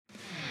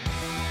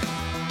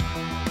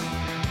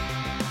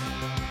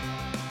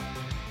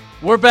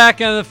We're back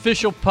on the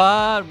official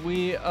pod.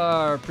 We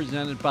are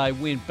presented by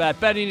WynnBET.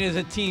 Betting is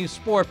a team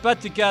sport.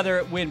 Bet together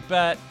at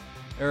WynnBET.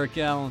 Eric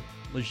Allen,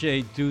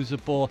 Leger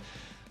Douzable.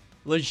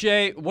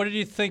 Leger, what did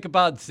you think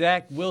about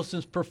Zach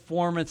Wilson's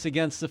performance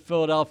against the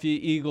Philadelphia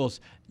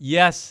Eagles?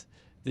 Yes,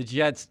 the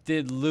Jets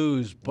did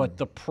lose, but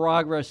the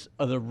progress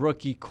of the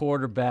rookie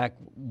quarterback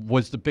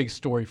was the big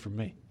story for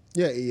me.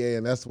 Yeah, EA,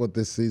 and that's what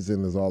this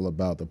season is all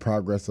about, the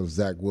progress of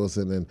Zach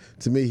Wilson. And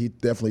to me, he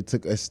definitely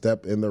took a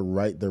step in the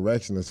right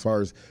direction as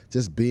far as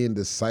just being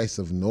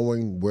decisive,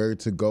 knowing where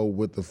to go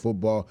with the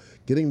football,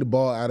 getting the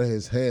ball out of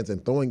his hands,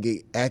 and throwing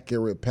an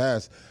accurate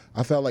pass.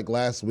 I felt like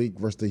last week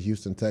versus the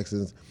Houston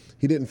Texans,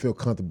 he didn't feel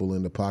comfortable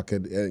in the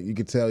pocket. You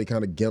could tell he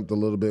kind of gimped a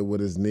little bit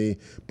with his knee.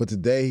 But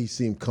today he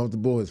seemed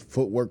comfortable. His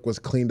footwork was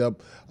cleaned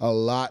up a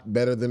lot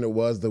better than it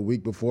was the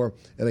week before.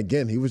 And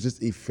again, he was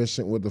just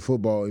efficient with the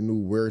football. He knew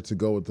where to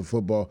go with the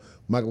football.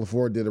 Michael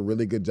LaFleur did a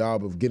really good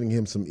job of getting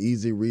him some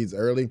easy reads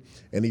early,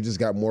 and he just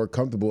got more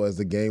comfortable as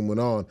the game went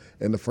on.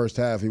 In the first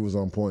half, he was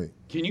on point.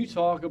 Can you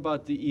talk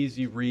about the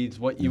easy reads,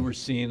 what you were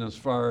seeing as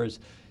far as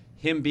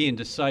him being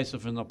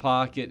decisive in the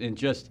pocket and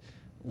just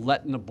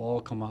letting the ball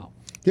come out?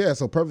 Yeah,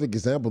 so perfect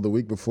example, the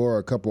week before,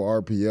 a couple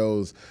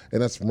RPOs,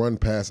 and that's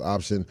run-pass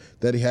option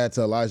that he had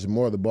to Elijah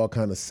Moore. The ball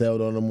kind of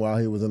sailed on him while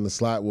he was in the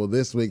slot. Well,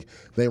 this week,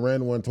 they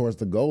ran one towards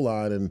the goal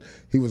line, and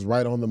he was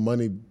right on the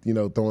money,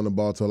 throwing the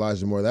ball to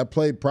Elijah Moore. That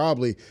play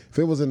probably, if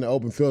it was in the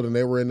open field and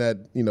they were in that,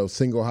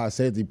 single high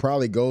safety,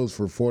 probably goes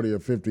for 40 or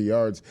 50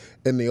 yards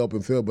in the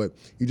open field. But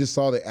you just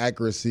saw the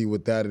accuracy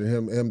with that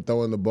and him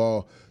throwing the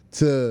ball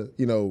to,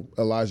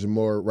 Elijah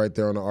Moore right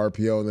there on the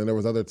RPO. And then there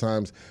was other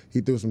times he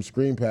threw some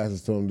screen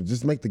passes to him to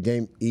just make the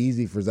game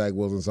easy for Zach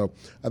Wilson. So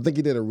I think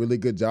he did a really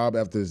good job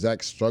after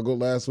Zach struggled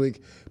last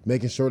week,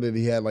 making sure that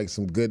he had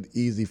some good,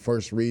 easy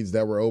first reads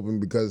that were open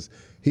because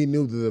he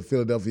knew that the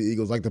Philadelphia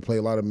Eagles like to play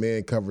a lot of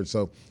man coverage.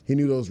 So he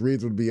knew those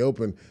reads would be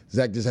open.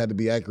 Zach just had to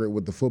be accurate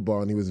with the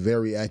football, and he was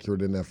very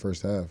accurate in that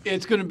first half.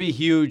 It's going to be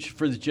huge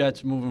for the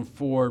Jets moving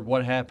forward,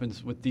 what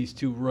happens with these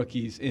two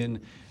rookies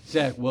in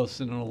Zach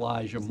Wilson and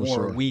Elijah Moore.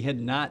 Sure. We had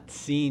not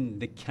seen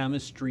the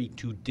chemistry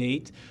to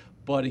date,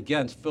 but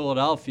against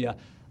Philadelphia,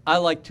 I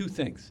like two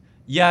things.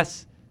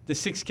 Yes, the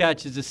 6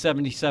 catches of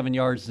 77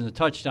 yards and a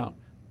touchdown.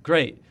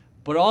 Great.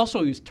 But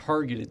also he was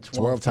targeted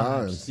 12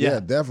 times.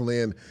 Yeah,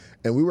 definitely. And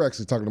we were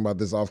actually talking about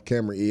this off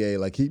camera, EA.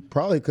 He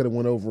probably could have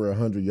went over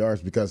 100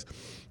 yards because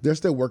they're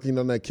still working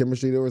on that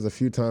chemistry. There was a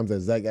few times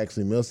that Zach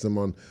actually missed him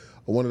on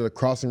one of the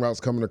crossing routes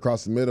coming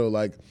across the middle.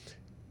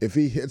 If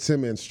he hits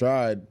him in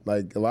stride,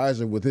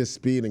 Elijah with his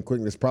speed and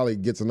quickness probably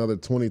gets another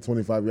 20,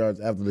 25 yards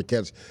after the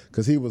catch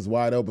because he was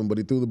wide open, but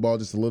he threw the ball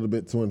just a little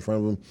bit too in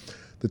front of him.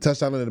 The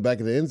touchdown in the back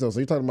of the end zone. So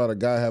you're talking about a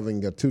guy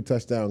having a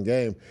 2-touchdown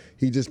game.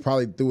 He just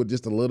probably threw it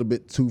just a little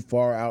bit too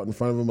far out in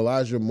front of him.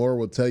 Elijah Moore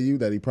will tell you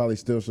that he probably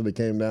still should have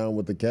came down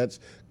with the catch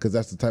because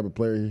that's the type of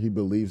player he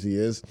believes he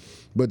is.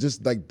 But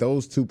just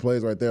those two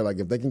plays right there,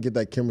 if they can get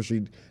that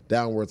chemistry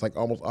down where it's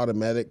almost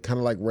automatic, kind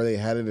of like where they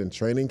had it in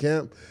training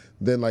camp,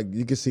 then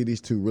you can see these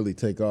two really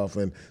take off,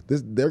 and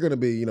they're going to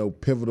be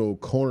pivotal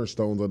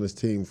cornerstones on this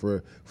team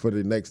for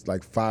the next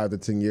 5 to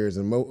 10 years,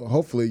 and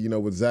hopefully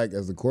with Zach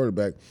as the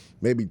quarterback,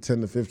 maybe 10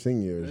 to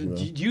 15 years.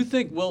 Do you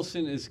think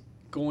Wilson is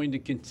going to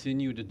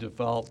continue to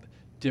develop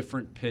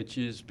different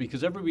pitches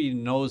because everybody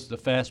knows the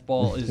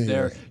fastball is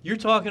there? You're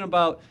talking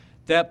about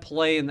that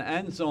play in the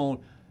end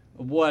zone.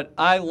 What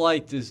I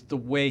liked is the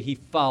way he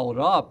followed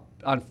up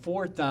on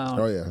 4th down,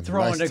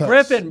 throwing to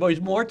Griffin, but he's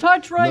more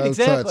touch, right?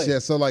 Exactly. Touch, yeah.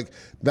 So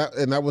that,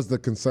 and that was the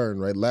concern,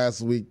 right? Last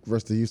week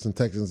versus the Houston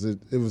Texans, it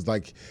was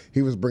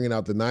he was bringing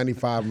out the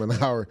 95 an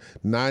hour,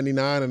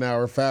 99 an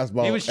hour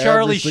fastball. He was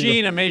Charlie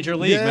Sheen in Major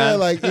League, man.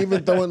 Yeah,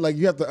 even throwing,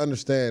 you have to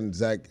understand,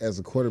 Zach, as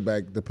a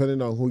quarterback,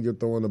 depending on who you're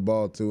throwing the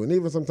ball to, and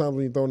even sometimes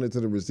when you're throwing it to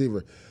the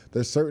receiver,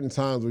 there's certain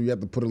times where you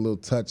have to put a little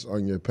touch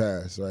on your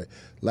pass, right?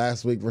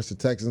 Last week versus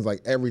the Texans,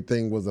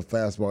 everything was a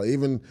fastball.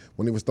 Even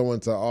when he was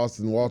throwing to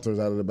Austin Walters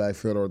out of the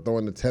backfield or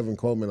throwing to Tevin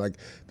Coleman,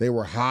 they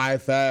were high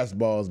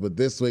fastballs. But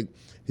this week,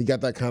 he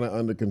got that kind of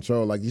under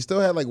control. He still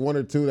had one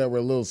or two that were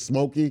a little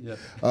smoky.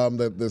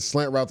 Yep. The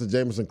slant route to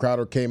Jamison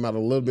Crowder came out a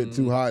little bit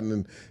too hot, and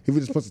then if he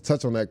just puts a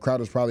touch on that,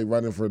 Crowder's probably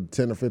running for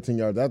 10 or 15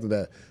 yards after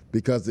that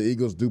because the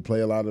Eagles do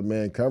play a lot of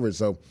man coverage.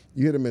 So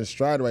you hit him in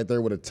stride right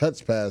there with a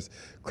touch pass.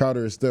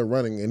 Crowder is still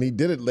running, and he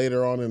did it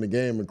later on in the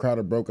game, and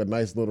Crowder broke a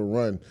nice little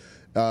run.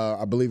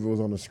 I believe it was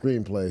on the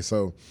screenplay.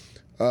 So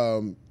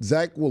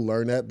Zach will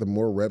learn that the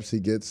more reps he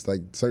gets.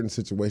 Certain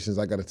situations,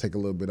 I got to take a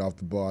little bit off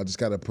the ball. I just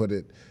got to put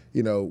it,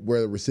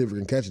 where the receiver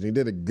can catch it. He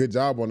did a good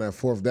job on that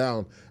 4th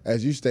down,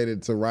 as you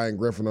stated to Ryan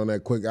Griffin on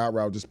that quick out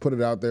route. Just put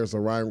it out there so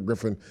Ryan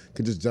Griffin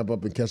could just jump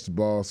up and catch the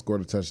ball, score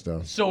the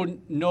touchdown. So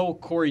no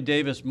Corey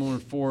Davis moving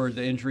forward.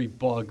 The injury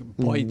bug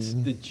bites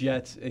the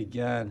Jets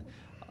again.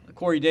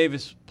 Corey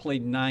Davis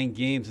played 9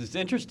 games. It's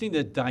interesting,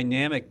 the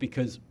dynamic,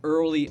 because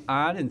early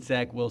on in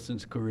Zach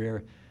Wilson's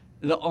career,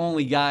 the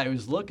only guy I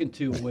was looking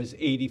to was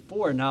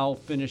 84. Now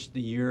finished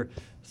the year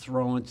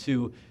throwing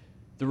to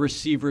the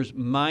receivers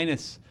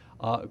minus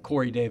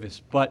Corey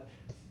Davis. But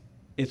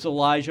it's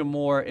Elijah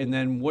Moore, and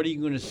then what are you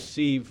going to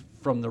see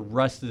from the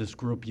rest of this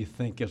group, you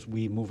think, as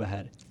we move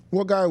ahead?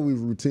 One guy we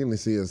routinely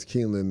see is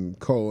Keelan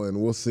Cole, and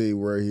we'll see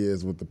where he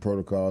is with the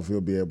protocol, if he'll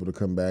be able to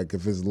come back,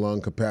 if his lung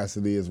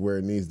capacity is where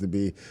it needs to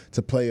be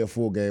to play a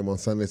full game on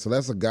Sunday. So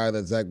that's a guy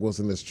that Zach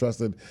Wilson has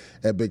trusted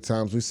at big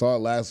times. We saw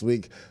it last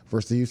week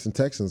versus the Houston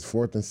Texans,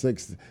 4th and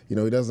 6. He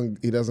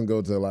doesn't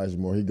go to Elijah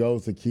Moore. He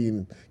goes to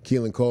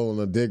Keelan Cole on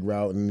a dig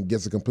route and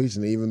gets a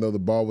completion. Even though the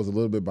ball was a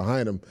little bit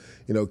behind him,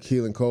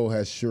 Keelan Cole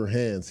has sure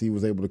hands. He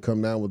was able to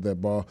come down with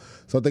that ball.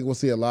 So I think we'll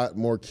see a lot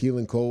more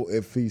Keelan Cole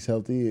if he's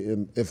healthy,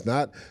 and if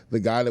not, the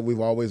guy that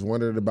we've always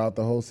wondered about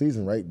the whole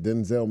season, right?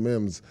 Denzel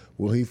Mims.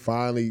 Will he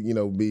finally,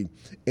 be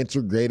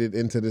integrated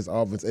into this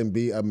offense and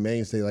be a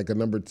mainstay, like a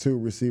number 2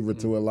 receiver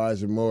to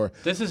Elijah Moore?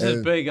 This is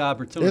his big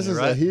opportunity, right? This is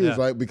a huge,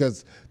 right?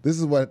 Because this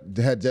is what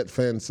had Jet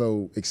fans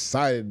so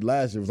excited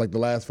last year. It was like the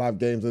last 5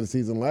 games of the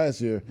season last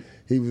year.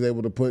 He was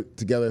able to put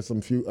together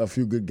a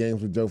few good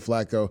games with Joe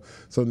Flacco.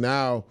 So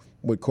now,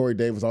 with Corey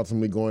Davis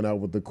ultimately going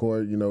out with the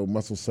core,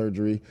 muscle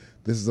surgery,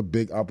 this is a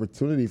big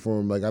opportunity for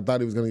him. Like, I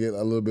thought he was going to get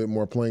a little bit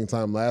more playing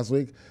time last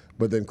week,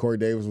 but then Corey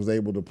Davis was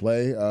able to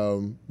play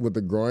with the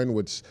groin,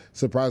 which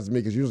surprised me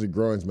because usually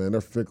groins, man,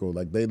 they're fickle.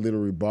 Like, they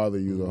literally bother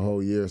you the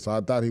whole year. So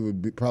I thought he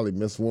would probably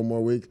miss one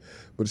more week,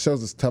 but it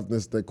shows this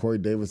toughness that Corey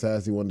Davis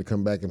has. He wanted to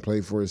come back and play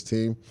for his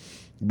team.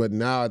 But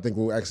now I think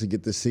we'll actually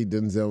get to see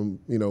Denzel,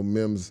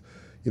 Mims,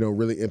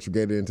 really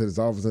integrated into this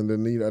offense. And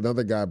then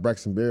another guy,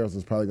 Braxton Berrios,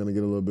 is probably going to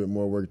get a little bit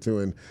more work too.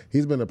 And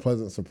he's been a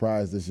pleasant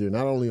surprise this year,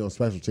 not only on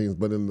special teams,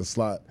 but in the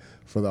slot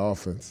for the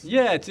offense.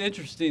 Yeah, it's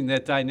interesting,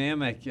 that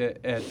dynamic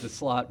at the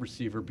slot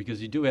receiver,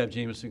 because you do have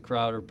Jamison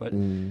Crowder, but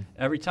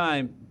every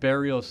time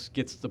Berrios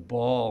gets the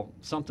ball,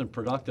 something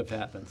productive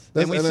happens.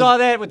 And we saw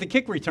that with the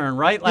kick return,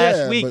 right?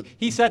 Last week,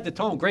 he set the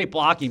tone. Great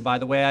blocking, by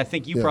the way. I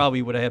think you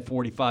probably would have had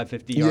 45,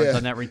 50 yards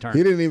on that return.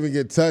 He didn't even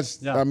get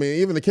touched. Yeah. I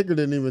mean, even the kicker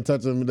didn't even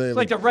touch him. It's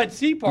like the Red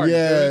Sea party.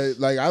 Yeah,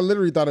 like I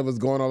literally thought it was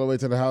going all the way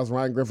to the house.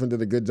 Ryan Griffin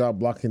did a good job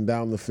blocking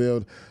down the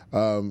field.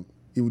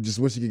 You would just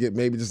wish you could get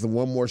maybe just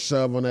one more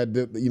shove on that,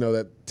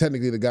 that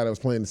technically the guy that was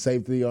playing the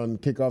safety on the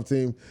kickoff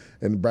team,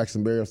 and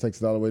Braxton Berrios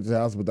takes it all the way to the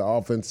house. But the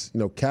offense,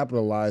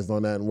 capitalized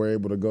on that and were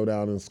able to go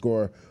down and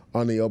score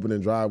on the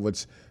opening drive,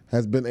 which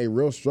has been a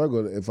real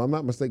struggle. If I'm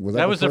not mistaken, was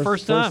that the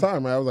first time?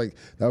 Right? I was like,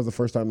 that was the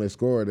first time they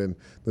scored. And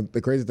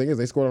the crazy thing is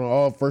they scored on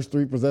all first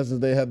 3 possessions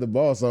they had the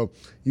ball. So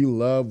you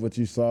love what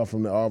you saw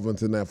from the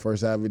offense in that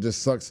first half. It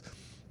just sucks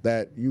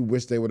that you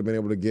wish they would have been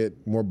able to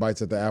get more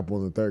bites at the apple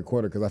in the third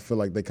quarter, because I feel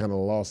like they kind of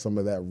lost some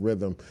of that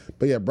rhythm.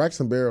 But yeah,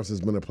 Braxton Berrios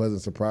has been a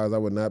pleasant surprise. I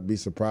would not be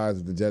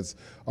surprised if the Jets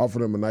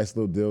offered him a nice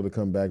little deal to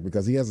come back,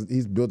 because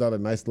he's built out a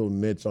nice little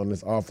niche on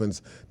this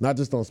offense, not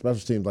just on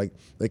special teams. Like,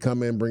 they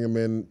come in, bring him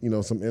in,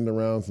 some end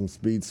arounds, some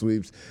speed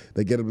sweeps.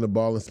 They get him the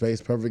ball in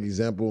space. Perfect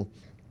example.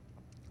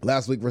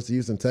 Last week versus the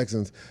Houston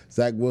Texans,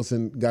 Zach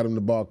Wilson got him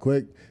the ball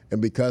quick,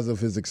 and because of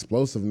his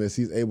explosiveness,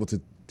 he's able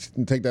to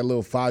take that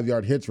little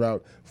 5-yard hitch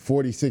route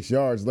 46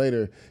 yards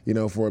later,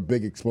 for a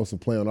big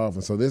explosive play on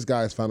offense. So this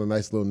guy's found a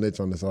nice little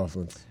niche on this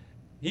offense.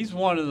 He's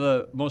one of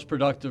the most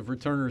productive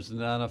returners in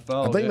the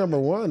NFL. I think number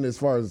 1 as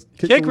far as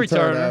kick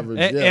return returner average.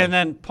 And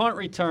then punt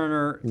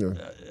returner.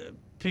 Yeah.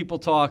 People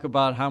talk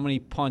about how many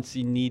punts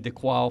you need to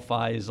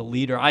qualify as a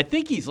leader. I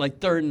think he's like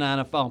 3rd in the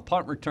NFL in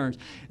punt returns.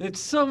 It's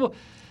so...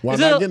 Well,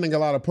 not getting a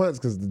lot of punts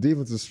because the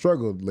defense has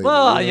struggled lately.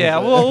 Well, yeah,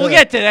 we'll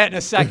get to that in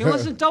a second.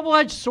 Listen,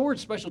 double-edged sword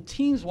special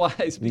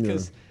teams-wise,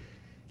 because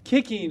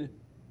kicking,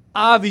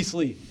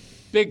 obviously,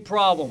 big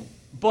problem.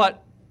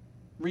 But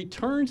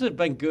returns have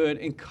been good,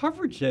 and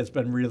coverage has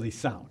been really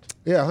sound.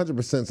 Yeah,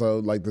 100%. So,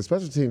 like, the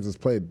special teams has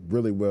played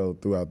really well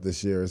throughout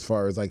this year as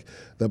far as, like,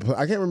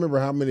 I can't remember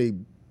how many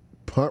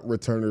punt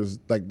returners,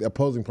 like the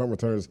opposing punt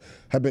returners,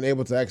 have been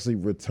able to actually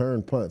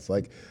return punts.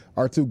 Like,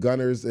 our 2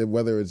 gunners,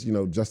 whether it's,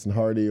 Justin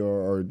Hardy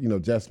or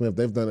Jeff Smith,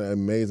 they've done an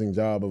amazing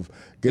job of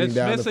getting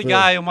down the field. Smith's a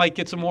guy who might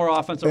get some more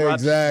offensive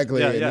reps.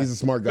 Exactly. And he's a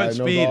smart guy. Good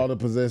Knows speed. all the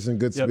position,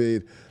 good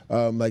speed.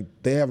 Like,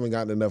 they haven't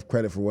gotten enough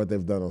credit for what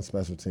they've done on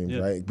special teams,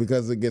 right?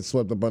 Because it gets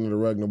swept up under the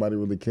rug. Nobody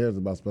really cares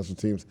about special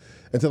teams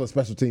until a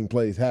special team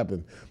plays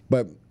happen.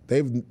 But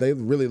they've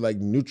really, like,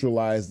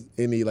 neutralized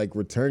any, like,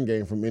 return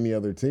game from any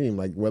other team,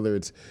 like whether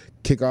it's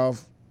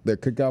their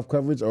kickoff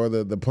coverage or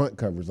the punt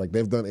coverage. Like,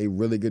 they've done a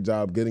really good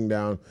job getting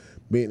down,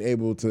 being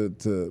able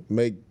to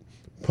make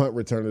punt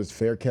returners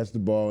fair catch the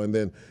ball, and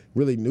then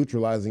really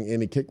neutralizing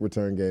any kick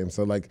return game.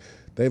 So, like,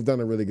 they've done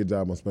a really good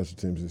job on special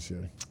teams this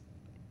year.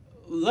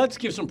 Let's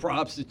give some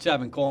props to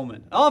Tevin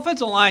Coleman.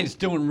 Offensive line is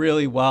doing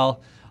really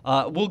well.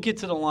 We'll get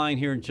to the line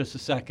here in just a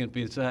second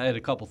because I had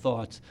a couple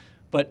thoughts.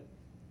 But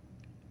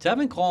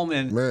Tevin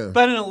Coleman,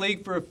 been in the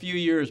league for a few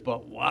years,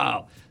 but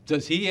wow,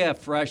 does he have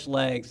fresh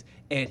legs,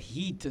 and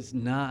he does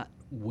not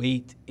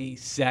wait a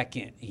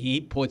second.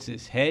 He puts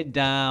his head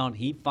down,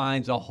 he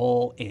finds a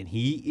hole, and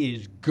he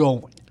is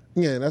going.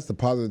 Yeah, and that's the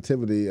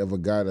positivity of a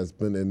guy that's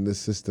been in this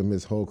system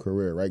his whole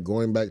career, right?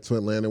 Going back to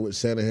Atlanta with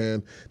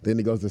Shanahan, then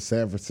he goes to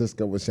San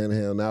Francisco with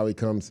Shanahan, now he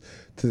comes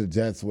to the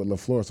Jets with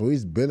LaFleur. So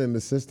he's been in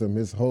the system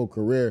his whole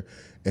career,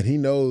 and he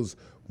knows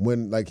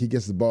when like he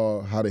gets the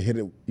ball, how to hit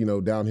it,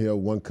 downhill,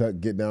 one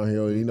cut, get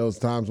downhill. He knows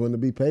times when to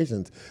be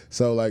patient.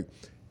 So like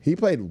he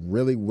played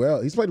really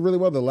well. He's played really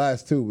well the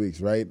last 2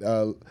 weeks, right?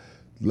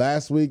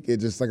 Last week, it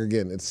just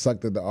it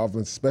sucked at the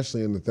offense,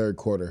 especially in the third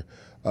quarter.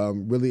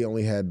 Really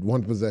only had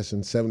one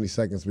possession, 70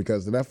 seconds,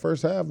 because in that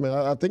first half, man,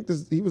 I think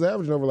he was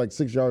averaging over like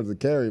 6 yards a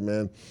carry,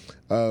 man.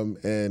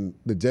 And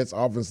the Jets'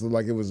 offense looked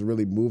like it was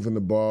really moving the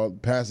ball,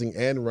 passing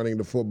and running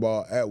the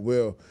football at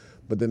will.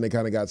 But then they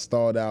kind of got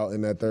stalled out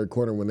in that third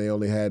quarter when they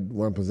only had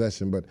one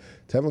possession. But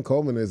Tevin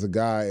Coleman is a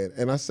guy,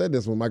 and I said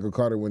this when Michael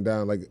Carter went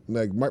down,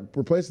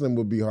 replacing him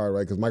would be hard,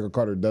 right? Because Michael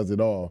Carter does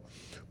it all.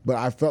 But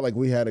I felt like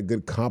we had a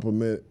good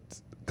complementary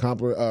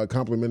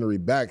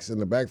backs in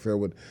the backfield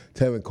with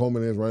Tevin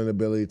Coleman, his running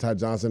ability, Ty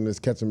Johnson, his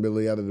catching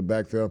ability out of the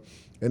backfield.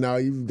 And now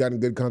you've gotten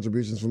good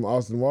contributions from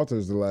Austin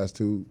Walters the last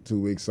two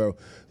weeks. So,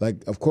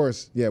 of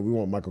course, we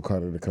want Michael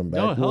Carter to come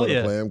back. We want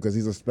to play him because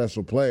he's a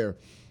special player.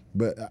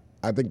 But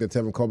I think that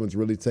Tevin Coleman's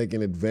really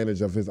taken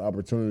advantage of his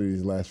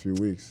opportunities the last few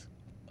weeks.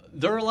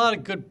 There are a lot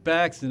of good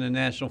backs in the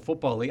National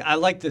Football League. I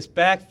like this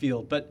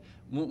backfield, but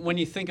when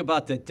you think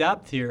about the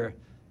depth here,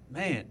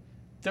 man,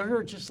 there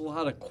are just a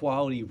lot of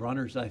quality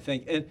runners, I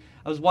think. And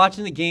I was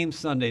watching the game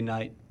Sunday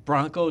night,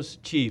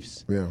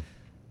 Broncos-Chiefs. Yeah.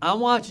 I'm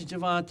watching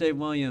Javonte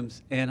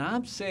Williams, and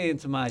I'm saying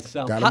to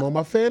myself, got him on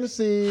my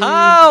fantasy.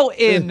 How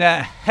in the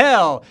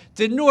hell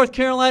did North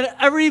Carolina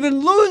ever even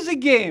lose a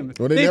game?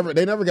 Well,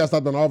 they never got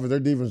stopped on offense.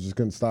 Their defense just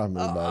couldn't stop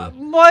anybody.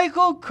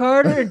 Michael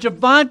Carter and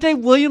Javonte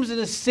Williams in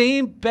the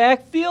same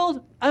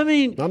backfield? I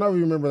mean, I don't know if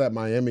you remember that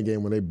Miami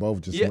game when they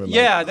both just went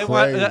they crazy.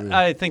 went.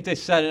 I think they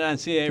set it on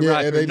CAA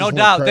record. No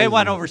doubt, crazy. They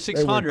went over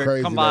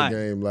 600 combined.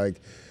 That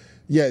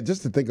game.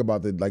 Just to think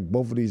about it,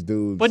 both of these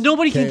dudes. But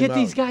nobody can get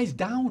these guys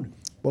down.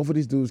 Both of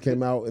these dudes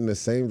came out in the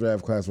same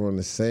draft class. Were on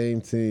the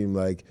same team.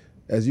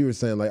 As you were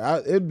saying,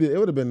 it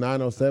would have been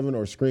 907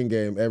 or screen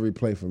game every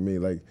play for me.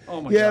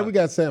 Oh my God. We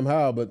got Sam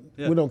Howell, but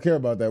we don't care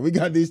about that. We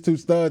got these two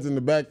studs in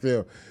the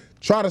backfield.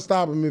 Try to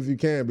stop him if you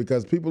can,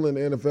 because people in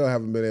the NFL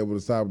haven't been able to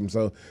stop him.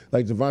 So,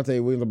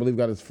 Javonte Williams, I believe,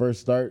 got his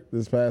first start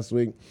this past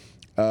week,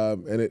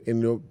 and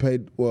it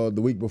paid the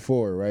week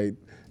before, right?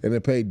 And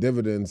it paid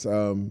dividends.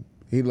 I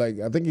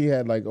think he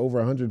had over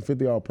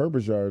 150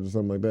 all-purpose yards or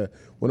something like that.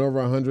 Went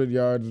over 100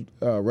 yards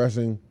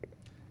rushing.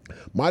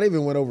 Might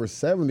even went over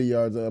 70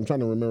 yards. I'm trying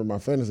to remember my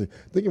fantasy.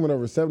 I think he went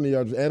over 70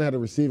 yards and had a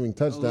receiving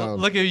touchdown.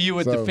 Look at you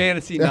with the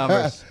fantasy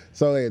numbers.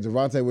 So,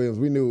 Javonte Williams,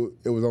 we knew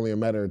it was only a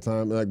matter of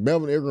time.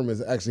 Melvin Ingram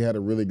has actually had a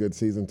really good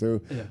season, too.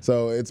 Yeah.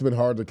 So, it's been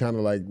hard to kind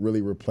of,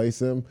 really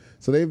replace him.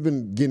 So, they've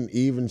been getting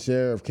even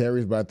share of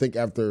carries, but I think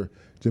after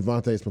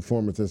Javonte's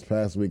performance this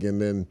past week, and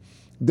then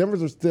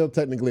Denver's are still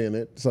technically in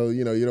it, so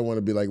you don't want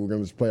to be we're going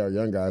to just play our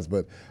young guys.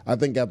 But I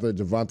think after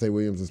Javonte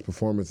Williams'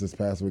 performance this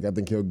past week, I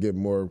think he'll get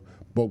more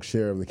bulk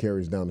share of the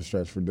carries down the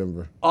stretch for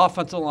Denver.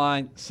 Offensive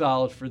line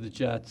solid for the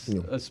Jets,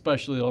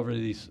 especially over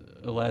these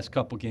last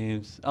couple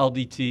games.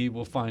 LDT,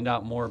 we'll find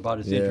out more about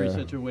his injury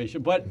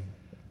situation. But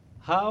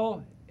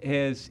how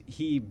has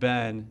he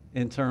been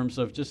in terms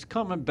of just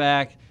coming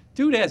back?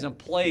 Dude hasn't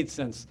played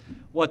since,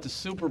 the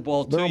Super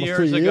Bowl 2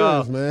 years ago.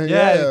 Years, man.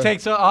 He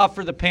takes it off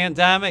for the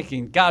pandemic,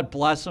 and God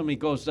bless him. He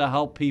goes to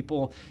help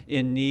people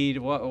in need.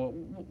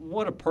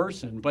 What a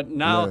person. But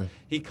now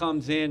he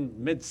comes in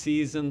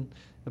mid-season,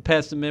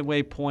 past the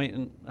midway point,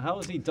 and how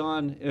has he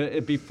done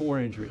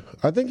before injury?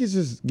 I think he's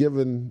just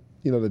given,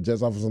 the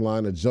Jets offensive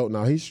line a jolt.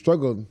 Now, he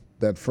struggled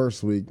that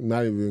first week,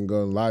 not even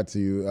going to lie to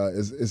you,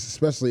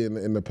 especially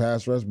in the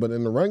pass rush. But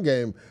in the run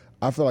game,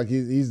 I feel like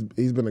he's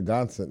been a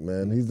godsend,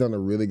 man. He's done a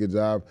really good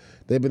job.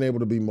 They've been able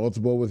to be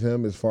multiple with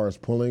him as far as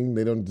pulling.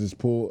 They don't just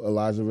pull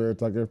Elijah Vera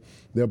Tucker.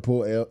 They'll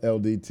pull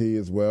LDT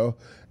as well.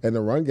 And the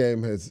run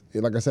game has,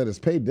 like I said, it's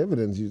paid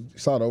dividends. You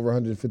saw it over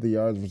 150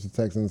 yards versus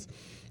the Texans.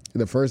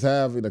 In the first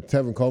half,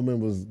 Tevin Coleman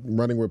was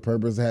running with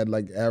purpose, had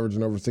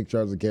averaging over 6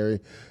 yards a carry.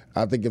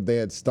 I think if they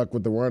had stuck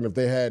with the run, if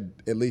they had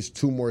at least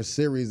 2 more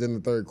series in the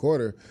third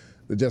quarter,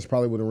 the Jets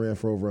probably would have ran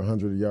for over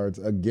 100 yards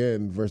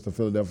again versus the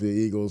Philadelphia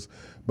Eagles.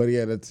 But,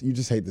 you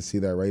just hate to see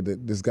that, right?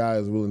 That this guy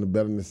is willing to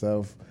bet on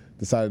himself,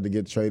 decided to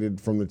get traded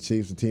from the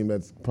Chiefs, a team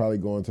that's probably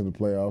going to the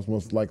playoffs,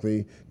 most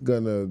likely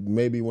going to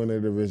maybe win their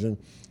division,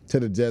 to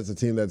the Jets, a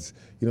team that's,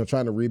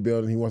 trying to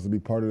rebuild, and he wants to be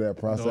part of that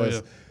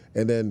process.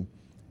 And then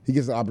he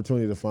gets the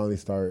opportunity to finally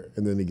start,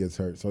 and then he gets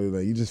hurt. So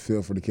you just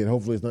feel for the kid.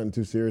 Hopefully it's nothing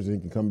too serious, and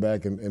he can come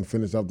back and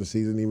finish off the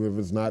season, even if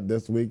it's not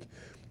this week.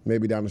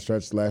 Maybe down the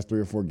stretch, the last 3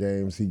 or 4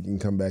 games, he can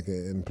come back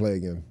and play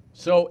again.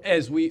 So,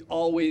 as we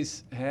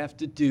always have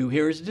to do,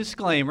 here's a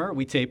disclaimer.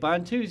 We tape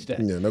on Tuesday.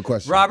 Yeah, no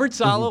question. Robert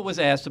Saleh was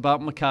asked about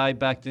Mekhi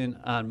Becton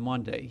on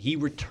Monday. He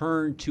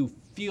returned to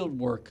field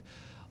work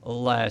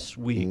last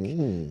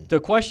week. The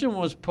question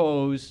was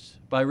posed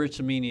by Rich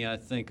Amini, I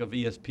think, of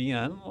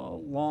ESPN, a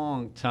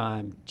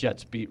long-time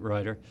Jets beat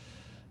writer.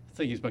 I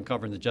think he's been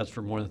covering the Jets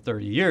for more than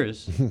 30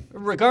 years.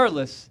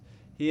 Regardless,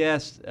 he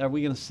asked, are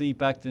we going to see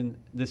Becton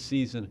this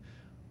season?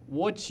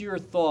 What's your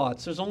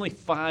thoughts? There's only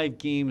 5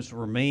 games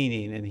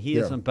remaining, and he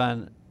hasn't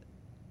been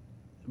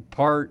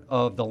part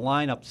of the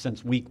lineup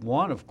since week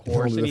 1, of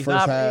course. And he's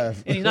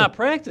not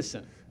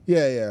practicing.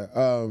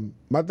 Yeah.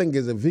 My thing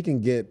is if he can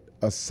get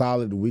a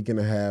solid week and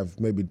a half,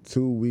 maybe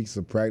 2 weeks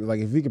of practice, like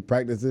if he could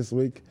practice this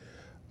week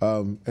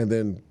and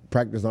then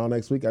practice all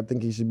next week, I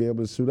think he should be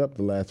able to suit up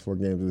the last 4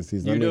 games of the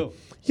season. You do?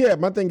 Yeah,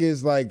 my thing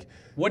is like.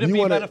 Would it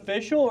be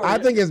beneficial? I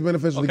think it's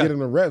beneficial to get him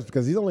the reps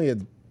because he's only a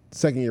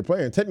second-year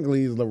player. And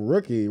technically, he's a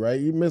rookie, right?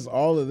 He missed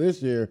all of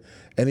this year,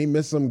 and he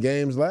missed some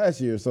games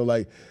last year. So,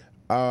 like,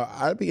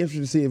 I'd be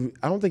interested to see if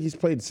 – I don't think he's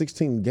played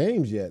 16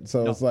 games yet.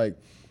 So, It's like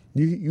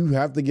you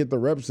have to get the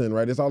reps in,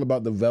 right? It's all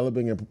about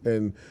developing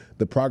and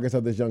the progress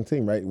of this young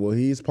team, right? Well,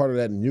 he's part of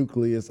that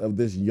nucleus of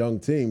this young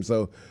team.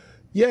 So,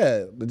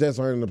 yeah, the Jets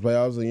aren't in the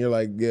playoffs, and you're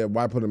like, yeah,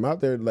 why put him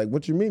out there? Like,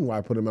 what you mean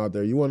why put him out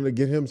there? You wanted to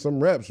get him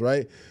some reps,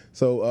 right?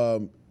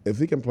 So, if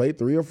he can play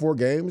 3 or 4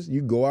 games,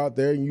 you go out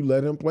there and you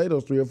let him play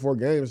those 3 or 4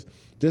 games.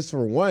 Just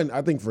for one,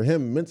 I think for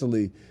him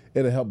mentally,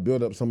 it'll help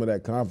build up some of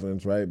that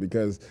confidence, right?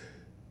 Because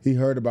he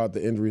heard about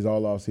the injuries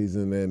all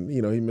offseason and,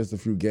 he missed a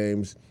few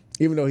games.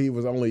 Even though he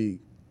was only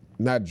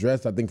not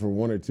dressed, I think, for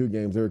 1 or 2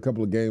 games. There were a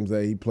couple of games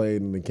that he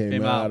played and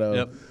came out of.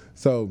 Yep.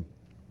 So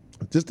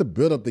just to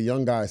build up the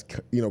young guys,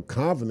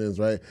 confidence,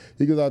 right?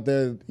 He goes out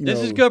there, This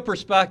is good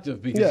perspective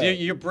because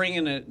you're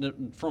bringing it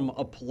from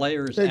a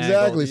player's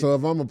Exactly. angle. So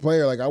if I'm a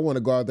player, like I want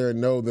to go out there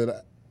and know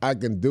that I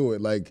can do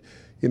it. Like,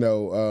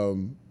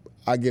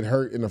 I get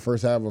hurt in the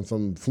first half on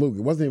some fluke.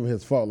 It wasn't even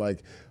his fault.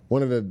 Like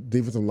one of the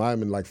defensive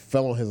linemen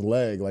fell on his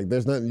leg. Like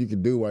there's nothing you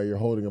can do while you're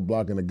holding a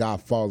block and a guy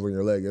falls on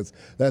your leg.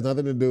 That has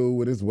nothing to do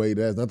with his weight.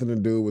 It has nothing to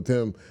do with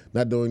him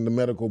not doing the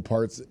medical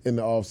parts in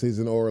the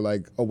offseason or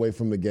away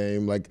from the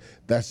game. Like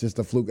that's just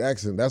a fluke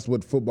accident. That's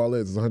what football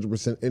is. It's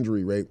 100%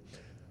 injury rate.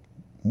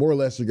 More or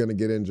less you're going to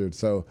get injured.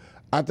 So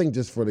I think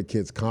just for the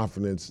kid's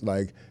confidence,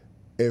 like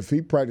if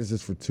he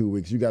practices for 2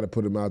 weeks, you got to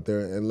put him out there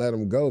and let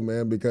him go,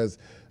 man, because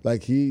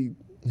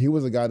he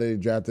was a guy that he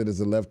drafted as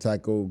a left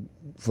tackle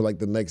for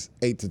the next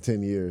 8 to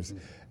 10 years.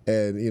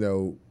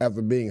 And,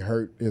 after being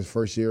hurt his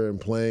first year and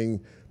playing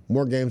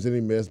more games than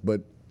he missed,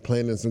 but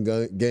playing in some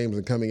games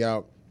and coming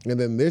out. And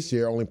then this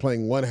year only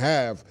playing one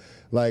half,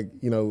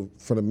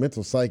 for the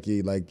mental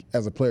psyche,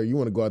 as a player, you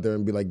want to go out there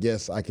and be like,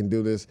 yes, I can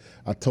do this.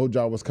 I told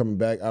y'all I was coming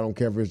back. I don't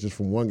care if it's just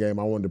from one game.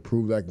 I wanted to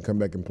prove that I can come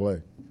back and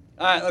play.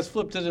 All right, let's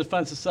flip to the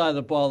defensive side of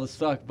the ball. Let's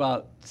talk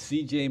about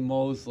C.J.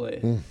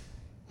 Mosley.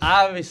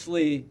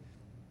 Obviously,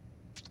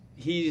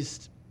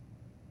 he's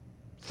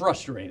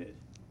frustrated.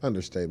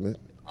 Understatement.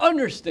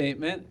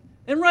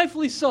 And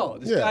rightfully so.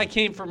 This guy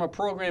came from a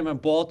program in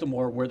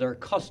Baltimore where they're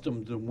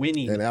accustomed to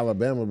winning. And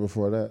Alabama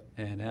before that.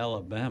 And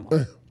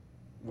Alabama,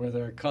 where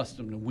they're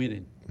accustomed to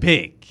winning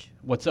big.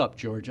 What's up,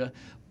 Georgia?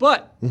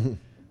 But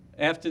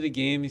after the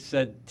game, he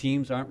said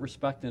teams aren't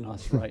respecting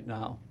us right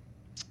now.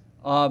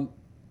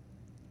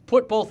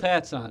 Put both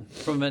hats on.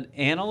 From an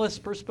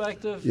analyst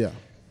perspective,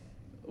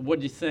 what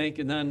do you think?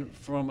 And then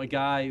from a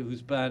guy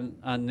who's been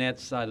on that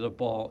side of the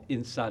ball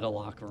inside a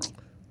locker room.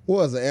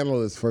 Well, as an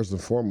analyst, first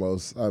and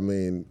foremost, I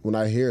mean, when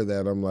I hear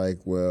that, I'm like,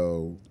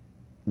 well,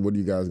 what are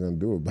you guys going to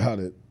do about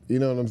it? You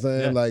know what I'm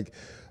saying?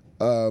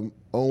 Yeah.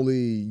 Only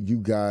you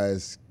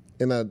guys,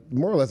 and I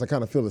more or less I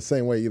kind of feel the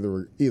same way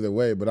either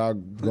way, but I'll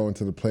go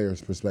into the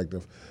player's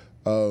perspective.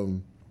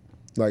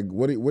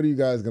 What are you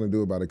guys going to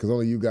do about it? Because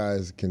only you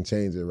guys can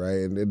change it,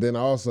 right? And then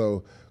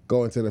also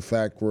go into the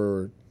fact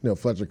where,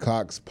 Fletcher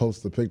Cox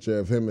posts a picture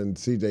of him and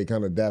CJ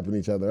kind of dapping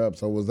each other up.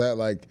 So was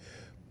that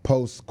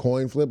post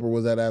coin flip or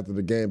was that after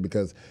the game?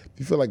 Because if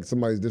you feel like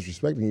somebody's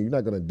disrespecting you, you're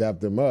not going to dap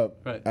them up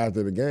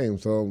after the game.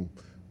 So I'm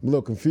a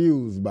little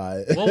confused by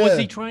it. Well, was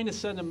he trying to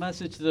send a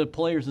message to the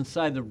players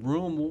inside the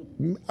room?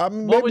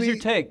 What was your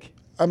take?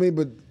 I mean,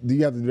 but do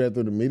you have to do that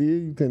through the media?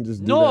 You can't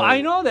just do that. No,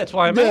 I know. That's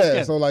why I'm asking.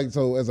 Yeah,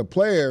 so as a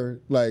player,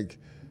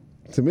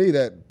 to me,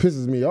 that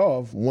pisses me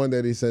off. One,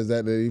 that he says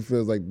that he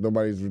feels like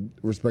nobody's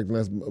respecting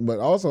us. But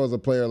also as a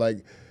player,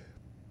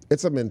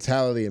 it's a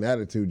mentality and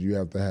attitude you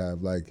have to have.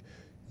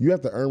 You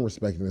have to earn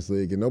respect in this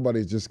league, and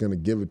nobody's just going to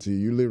give it to you.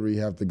 You literally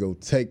have to go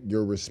take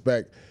your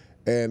respect.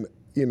 And,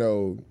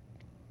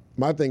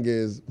 my thing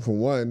is, for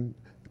one,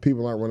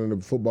 people aren't running the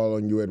football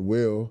on you at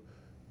will.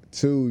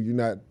 2, you're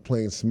not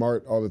playing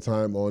smart all the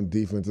time on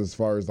defense as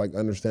far as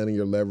understanding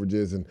your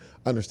leverages and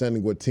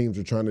understanding what teams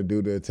are trying to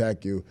do to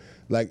attack you.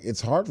 It's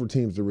hard for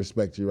teams to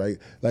respect you, right?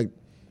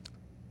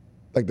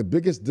 The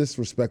biggest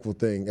disrespectful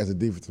thing as a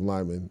defensive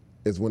lineman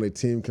is when a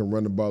team can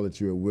run the ball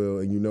at you at will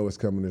and you know it's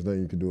coming, there's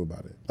nothing you can do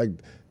about it.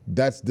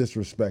 That's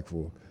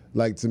disrespectful.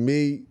 To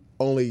me,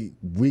 only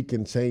we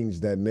can change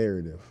that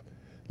narrative.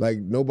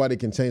 Nobody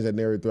can change that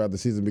narrative throughout the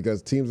season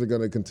because teams are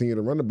going to continue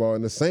to run the ball.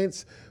 And the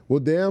Saints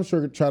will damn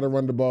sure try to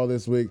run the ball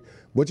this week.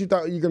 What you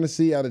thought you're going to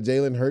see out of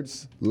Jalen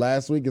Hurts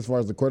last week as far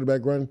as the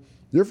quarterback run,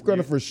 you're going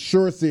to for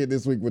sure see it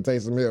this week with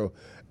Taysom Hill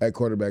at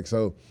quarterback.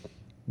 So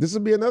this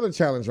will be another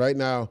challenge. Right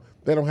now,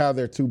 they don't have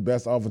their 2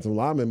 best offensive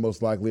linemen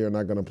most likely are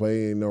not going to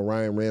play,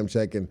 Ryan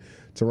Ramczyk and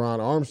Teron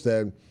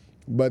Armstead.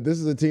 But this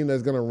is a team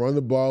that's going to run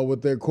the ball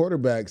with their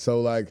quarterback.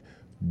 So,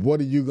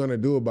 what are you going to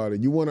do about it?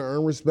 You want to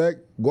earn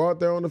respect? Go out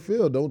there on the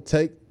field. Don't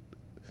take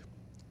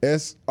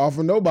S off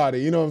of nobody.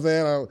 You know what I'm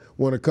saying? I don't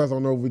want to cuss. I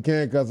don't know if we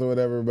can cuss or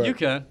whatever, but You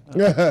can.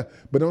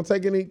 but don't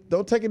take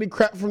any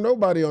crap from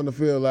nobody on the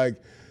field.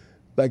 Like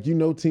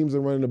teams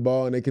are running the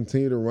ball and they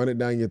continue to run it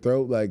down your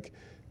throat. Like,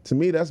 to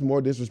me, that's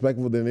more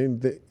disrespectful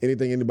than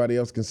anything anybody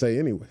else can say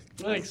anyway.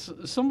 Like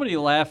somebody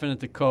laughing at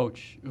the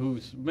coach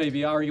who's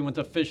maybe arguing with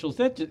officials.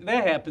 That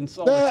happens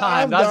all the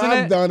time, doesn't it?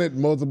 I've done it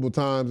multiple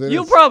times.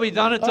 You've probably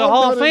done it to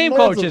Hall of Fame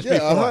coaches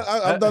before.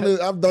 I've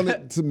done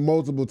it to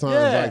multiple times.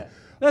 Yeah,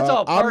 that's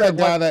all part I'm that of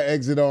guy that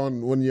exit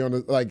on when you're on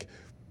the, like,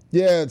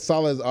 yeah,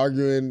 Salah's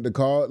arguing the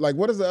call. Like,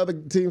 what is the other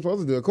team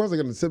supposed to do? Of course,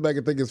 they're going to sit back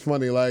and think it's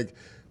funny, like,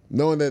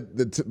 knowing that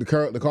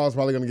the call is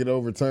probably going to get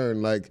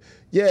overturned. Like,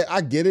 yeah,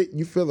 I get it.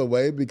 You feel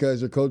away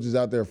because your coach is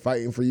out there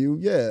fighting for you.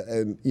 Yeah,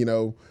 and,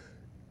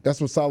 that's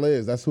what Salah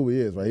is. That's who he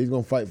is, right? He's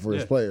going to fight for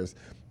his players.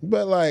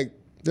 But, like,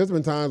 there's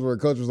been times where a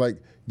coach was,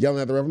 like,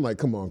 yelling at the ref. I'm like,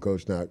 come on,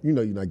 coach, now. You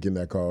know you're not getting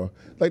that call.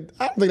 Like,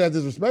 I don't think that's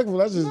disrespectful.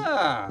 That's just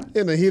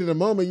in the heat of the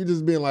moment, you're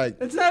just being like,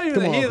 it's not even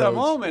the heat of the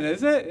moment,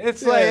 is it?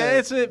 It's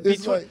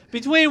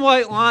between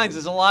white lines,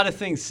 there's a lot of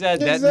things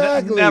said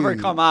that never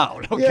come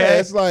out, okay? Yeah,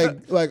 it's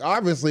like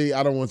obviously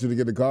I don't want you to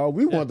get the call.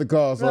 We want the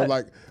call. So,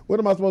 like, what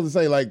am I supposed to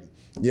say? Like,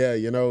 yeah,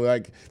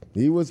 like,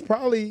 he was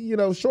probably,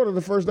 short of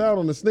the first down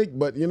on the sneak,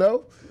 but,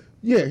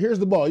 yeah, here's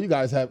the ball. You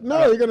guys have.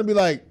 No, you're going to be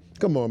like,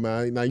 come on,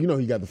 man. Now,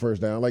 he got the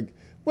first down. Like,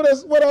 what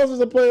else is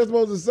a player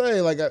supposed to say?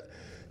 Like, I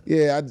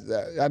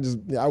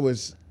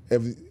wish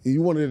if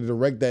you wanted to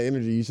direct that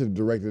energy, you should have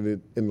directed it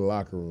in the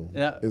locker room.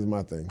 Yeah, is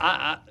my thing.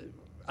 I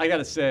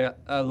gotta say,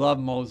 I love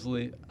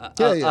Mosley.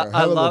 Hell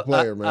of a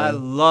player, man. I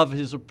love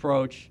his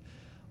approach,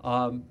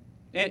 and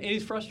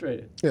he's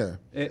frustrated. Yeah,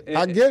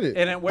 I get it,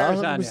 and it wears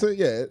on you.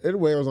 Yeah, it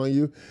wears on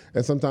you,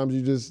 and sometimes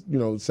you just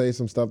say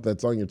some stuff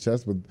that's on your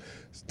chest, but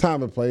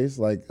time and place.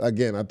 Like,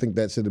 again, I think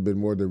that should have been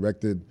more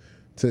directed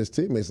to his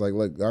teammates. Like,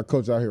 look, our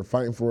coach out here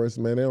fighting for us,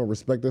 man. They don't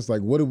respect us.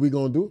 Like, what are we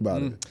going to do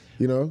about it?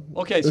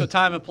 Okay, so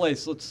time and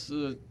place. Let's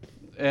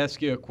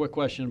ask you a quick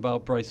question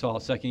about Bryce Hall,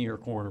 second-year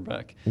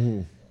cornerback.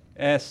 Mm-hmm.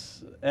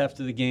 Asked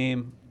after the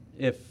game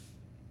if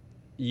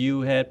you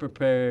had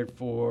prepared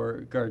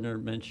for Gardner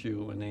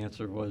Minshew, and the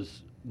answer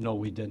was no,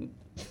 we didn't.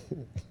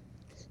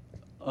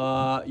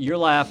 You're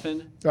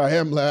laughing. I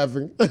am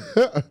laughing.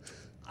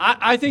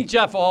 I think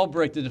Jeff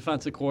Albrecht, the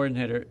defensive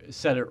coordinator,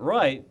 said it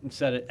right and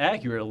said it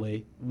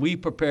accurately. We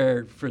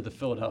prepared for the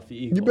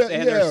Philadelphia Eagles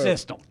and their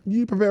system.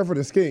 You prepare for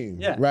the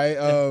scheme, right?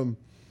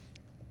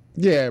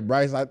 Yeah,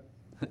 Bryce,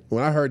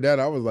 when I heard that,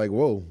 I was like,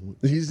 whoa.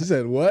 He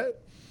said,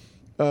 what?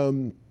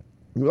 We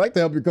like to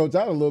help your coach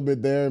out a little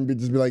bit there and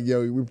just be like,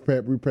 yo, we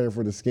prepare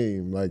for the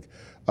scheme. Like,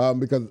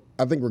 because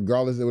I think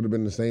regardless, it would have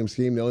been the same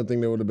scheme. The only thing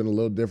that would have been a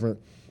little different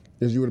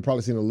is you would have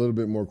probably seen a little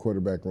bit more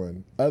quarterback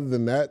run. Other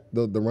than that,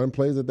 the run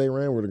plays that they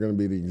ran were going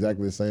to be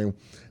exactly the same.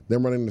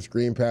 Them running the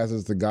screen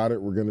passes to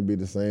Goddard were going to be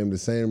the same. The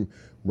same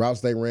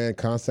routes they ran,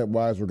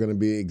 concept-wise, were going to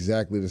be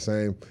exactly the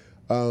same.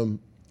 I don't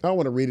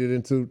want to read it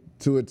into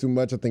it too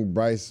much. I think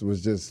Bryce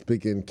was just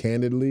speaking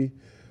candidly.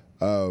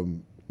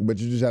 But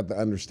you just have to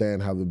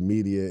understand how the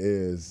media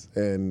is.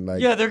 And,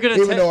 like, they're gonna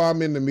even though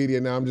I'm in the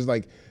media now, I'm just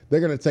like, they're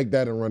going to take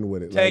that and run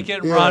with it.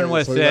 Run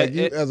with it.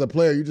 Like, as a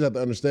player, you just have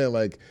to understand,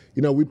 like,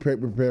 we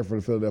prepare for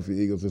the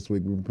Philadelphia Eagles this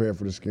week. We prepare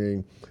for the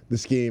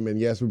scheme, and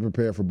yes, we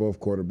prepare for both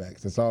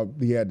quarterbacks. That's all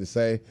he had to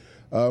say.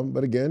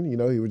 But again,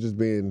 he was just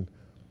being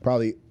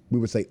probably, we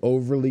would say,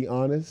 overly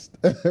honest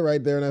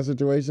right there in that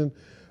situation.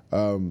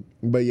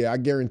 But yeah, I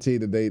guarantee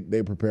that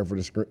they prepare for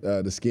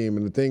the scheme.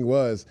 And the thing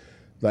was,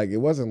 like, it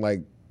wasn't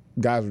like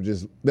guys were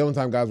just, the only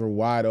time guys were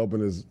wide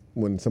open is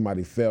when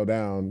somebody fell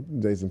down,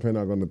 Jason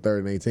Pinnock on the 3rd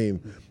and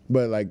 18.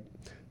 But, like,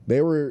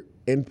 they were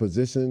in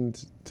position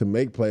to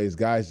make plays.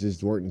 Guys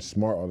just weren't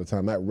smart all the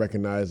time, not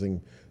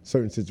recognizing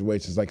certain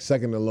situations. Like,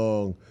 second and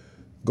long,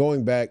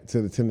 going back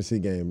to the Tennessee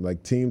game,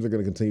 like, teams are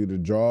going to continue to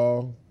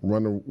draw,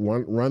 run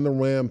the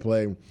ram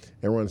play,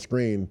 and run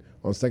screen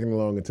on second and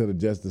long until the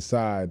Jets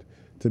decide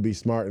to be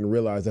smart and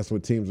realize that's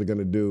what teams are going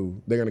to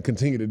do. They're going to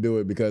continue to do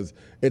it because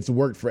it's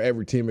worked for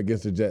every team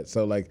against the Jets.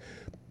 So, like,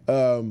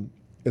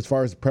 as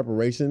far as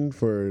preparation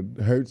for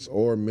Hurts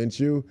or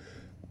Minshew,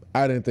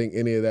 I didn't think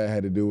any of that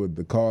had to do with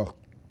the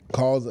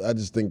calls. I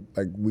just think,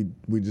 like,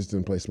 we just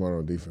didn't play smart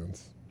on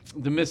defense.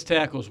 The missed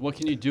tackles, what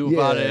can you do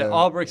about it?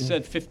 Albrecht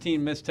said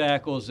 15 missed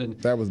tackles. And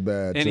that was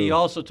bad, And he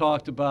also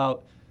talked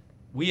about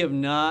we have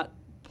not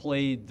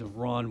played the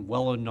run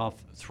well enough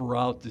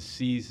throughout the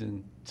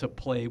season to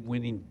play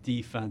winning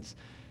defense.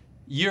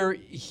 You're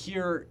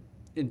here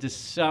in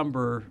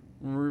December.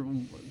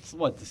 It's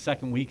the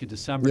second week of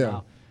December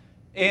now.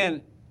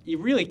 And you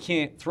really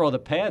can't throw the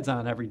pads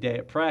on every day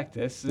at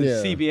practice. The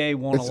CBA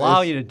won't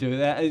allow you to do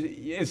that.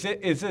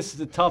 Is this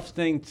the tough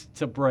thing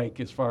to break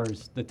as far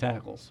as the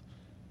tackles?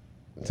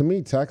 To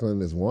me,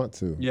 tackling is want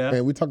to. Yeah.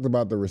 And we talked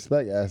about the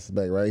respect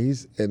aspect, right?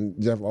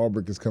 And Jeff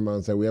Albrecht has come out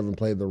and said we haven't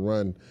played the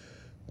run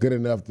good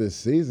enough this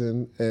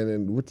season.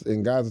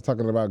 And guys are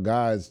talking about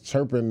guys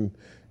chirping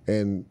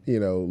and,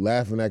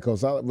 laughing at Coach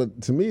Saleh.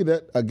 But to me,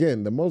 that,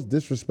 again, the most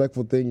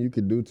disrespectful thing you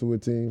could do to a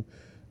team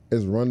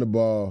is run the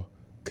ball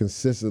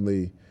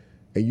consistently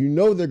and you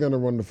know they're going to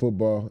run the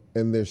football,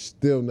 and there's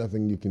still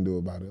nothing you can do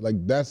about it. Like,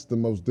 that's the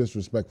most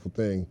disrespectful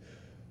thing.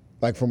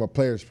 Like, from a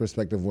player's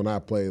perspective, when I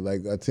play,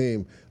 like a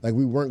team, like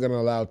we weren't going to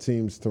allow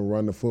teams to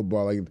run the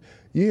football. Like,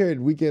 you hear it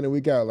week in and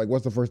week out, like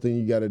what's the first thing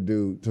you got to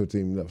do to a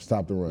team? No,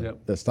 stop the run.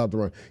 Yep. Stop the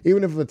run.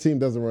 Even if a team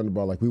doesn't run the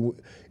ball, like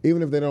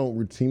even if they don't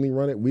routinely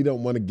run it, we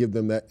don't want to give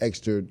them that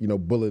extra,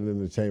 bullet in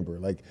the chamber.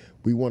 Like,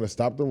 we want to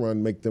stop the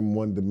run, make them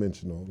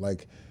one-dimensional.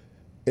 Like,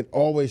 it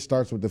always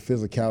starts with the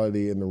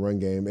physicality in the run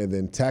game, and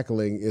then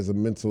tackling is a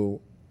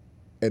mental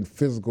and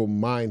physical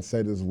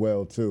mindset as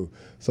well, too.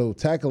 So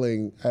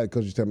tackling,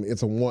 Coach you tell me,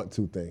 it's a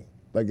want-to thing.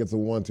 Like, it's a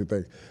 1-2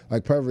 thing.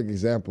 Like, perfect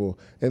example,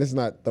 and it's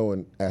not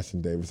throwing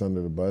Ashton Davis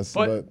under the bus.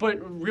 But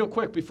real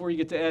quick, before you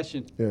get to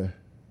Ashton. Yeah.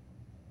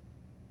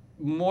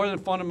 More than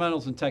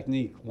fundamentals and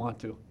technique, want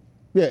to.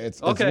 Yeah,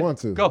 it's okay.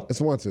 1-2. Go. It's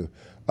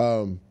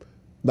 1-2.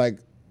 Like,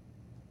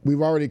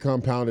 we've already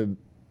compounded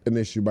an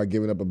issue by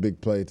giving up a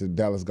big play to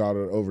Dallas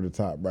Goedert over the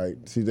top, right?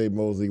 C.J.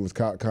 Mosley was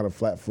kind of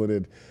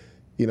flat-footed.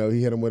 He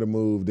hit him with a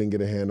move, didn't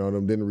get a hand on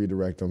him, didn't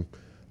redirect him.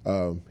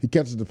 He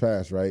catches the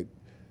pass, right?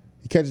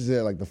 He catches it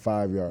at like the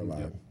 5-yard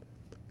line. Yep.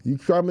 You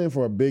come in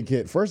for a big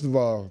hit. First of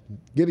all,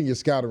 getting your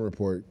scouting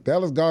report.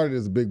 Dallas Goedert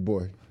is a big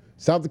boy.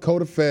 South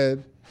Dakota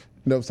Fed,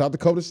 South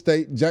Dakota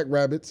State,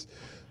 Jackrabbits,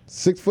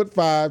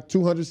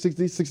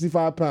 6'5",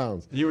 65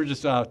 pounds. You were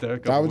just out there.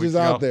 I was just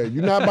out there.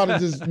 You're not about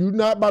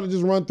to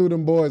just run through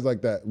them boys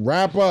like that.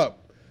 Wrap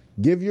up.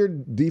 Give your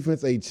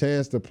defense a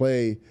chance to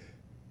play,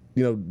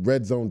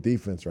 red zone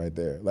defense right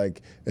there.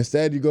 Like,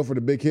 instead you go for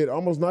the big hit,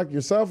 almost knock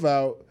yourself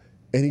out,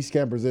 and he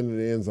scampers into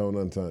the end zone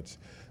untouched.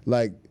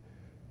 Like,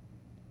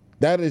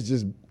 that is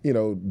just,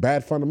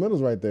 bad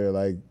fundamentals right there.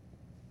 Like,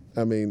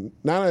 I mean,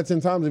 9 out of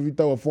 10 times if you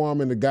throw a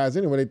forearm in the guys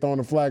anyway, they throwing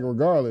a flag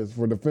regardless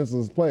for a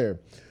defenseless player.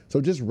 So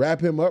just wrap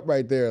him up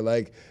right there.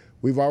 Like,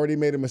 we've already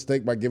made a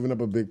mistake by giving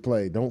up a big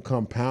play. Don't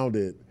compound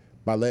it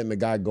by letting the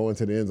guy go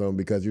into the end zone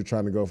because you're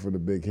trying to go for the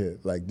big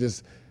hit. Like,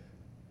 just,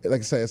 like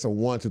I say, it's a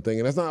 1-2 thing.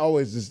 And that's not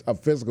always just a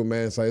physical,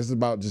 man. It's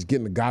about just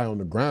getting the guy on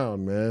the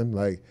ground, man.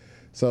 Like,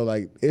 so,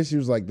 like,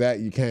 issues like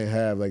that you can't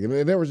have. Like, and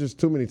there was just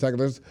too many tackles.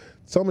 There's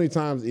so many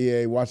times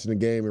EA watching the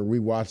game and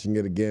rewatching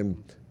it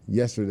again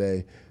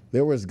yesterday.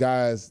 There was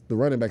guys, the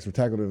running backs were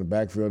tackled in the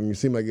backfield, and you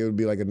seemed like it would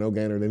be like a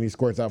no-gainer, and then he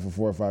squirts out for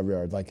 4 or 5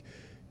 yards. Like,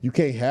 you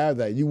can't have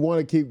that. You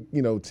want to keep,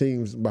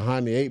 teams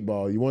behind the 8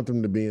 ball. You want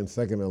them to be in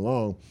second and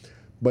long.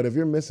 But if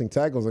you're missing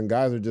tackles and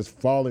guys are just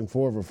falling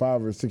 4 for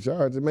 5 or 6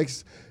 yards, it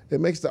makes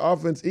the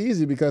offense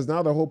easy because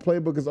now the whole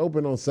playbook is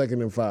open on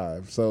 2nd and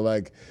 5. So,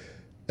 like,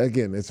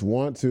 again, it's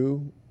want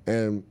to,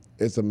 and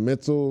it's a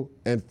mental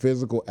and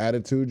physical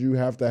attitude you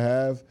have to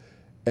have.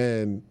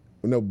 And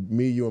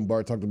me, you, and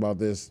Bart talked about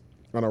this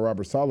on our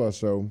Robert Saleh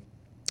show,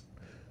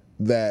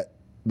 that,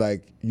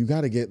 like, you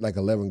got to get like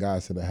 11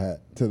 guys to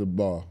the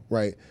ball,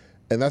 right?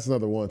 And that's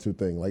another 1-2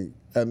 thing. Like,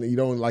 and you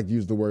don't like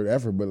use the word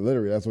effort, but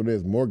literally that's what it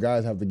is. More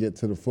guys have to get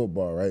to the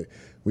football, right?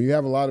 When you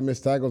have a lot of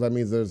missed tackles, that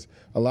means there's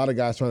a lot of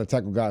guys trying to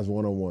tackle guys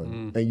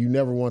one-on-one. And you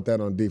never want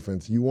that on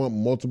defense. You want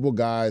multiple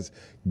guys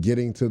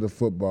getting to the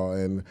football,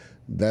 and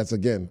that's,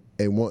 again,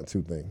 a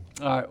want-to thing.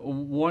 All right,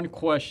 one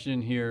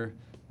question here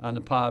on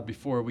the pod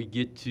before we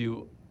get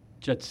to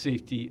Jet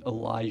safety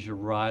Elijah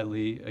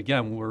Riley.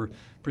 Again, we're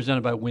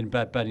presented by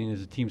WynnBET. Betting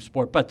is a team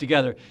sport. Bet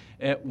together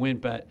at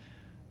WynnBET.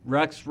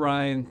 Rex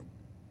Ryan,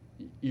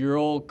 your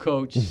old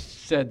coach,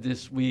 said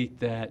this week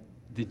that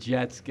the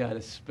Jets got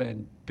to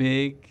spend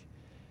big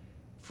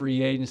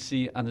free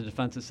agency on the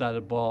defensive side of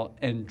the ball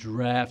and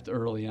draft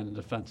early on the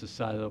defensive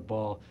side of the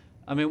ball.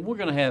 I mean, we're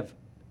going to have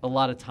a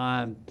lot of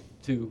time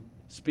to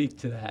speak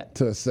to that.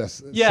 To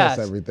assess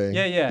everything.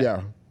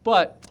 Yeah.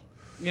 But,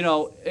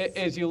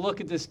 as you look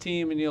at this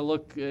team and you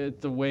look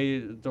at the way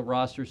the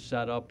roster's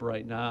set up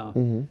right now,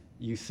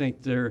 you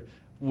think they're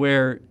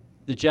where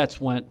the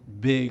Jets went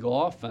big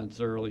offense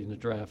early in the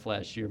draft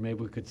last year.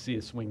 Maybe we could see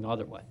a swing the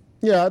other way.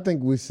 Yeah, I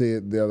think we see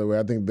it the other way.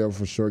 I think they'll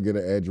for sure get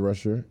an edge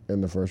rusher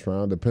in the first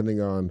round, depending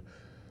on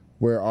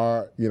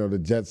where the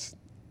Jets'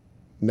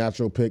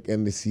 natural pick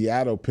and the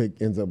Seattle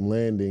pick ends up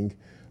landing.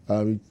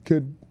 You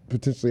could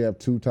potentially have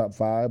 2 top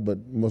 5, but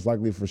most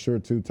likely for sure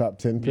 2 top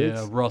 10 picks.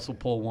 Yeah, Russell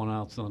pulled one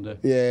out Sunday.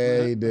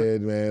 Yeah, he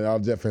did, man. All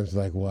Jet fans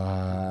were like,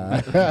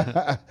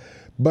 why?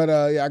 But,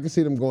 I can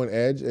see them going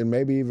edge and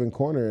maybe even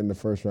corner in the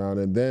first round.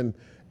 And then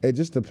it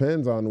just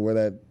depends on where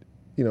that,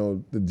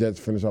 the Jets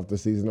finish off the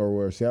season or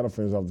where Seattle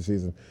finish off the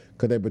season.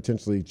 Could they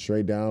potentially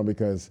trade down?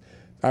 Because,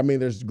 I mean,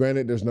 there's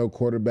no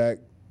quarterback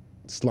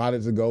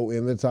slotted to go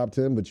in the top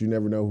 10, but you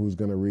never know who's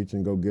going to reach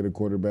and go get a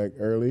quarterback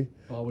early.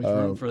 Always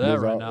room for that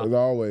right now. As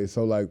always.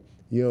 So, like,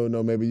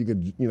 maybe you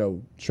could,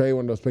 trade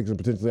one of those picks and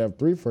potentially have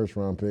 3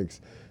 first-round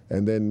picks,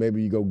 and then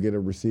maybe you go get a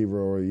receiver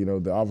or,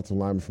 the offensive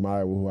lineman from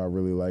Iowa who I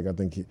really like. I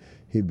think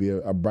he'd be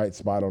a bright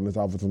spot on this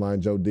offensive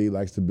line. Joe D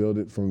likes to build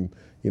it from,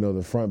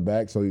 the front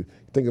back. So you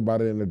think about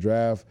it in the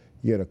draft,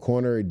 you get a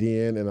corner, a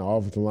DN, and an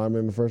offensive lineman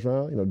in the first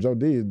round. Joe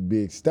D would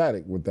be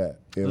ecstatic with that,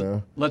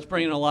 Let's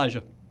bring in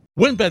Elijah.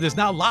 WynnBET is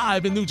now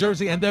live in New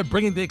Jersey, and they're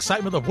bringing the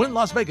excitement of Wynn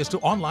Las Vegas to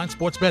online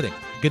sports betting.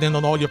 Get in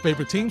on all your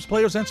favorite teams,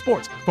 players, and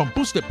sports, from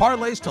boosted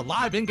parlays to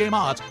live in-game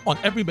odds on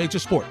every major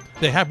sport.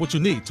 They have what you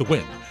need to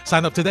win.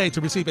 Sign up today to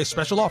receive a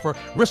special offer,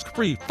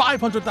 risk-free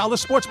 $500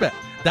 sports bet.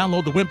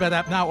 Download the WynnBET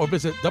app now or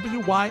visit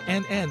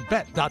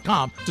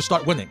wynnbet.com to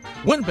start winning.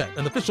 WynnBET,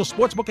 an official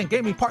sportsbook and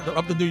gaming partner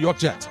of the New York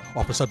Jets.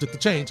 Offer subject to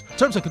change.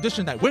 Terms and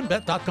conditions at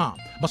wynnbet.com.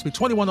 Must be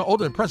 21 or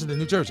older and present in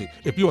New Jersey.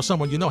 If you or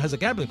someone you know has a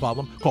gambling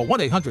problem, call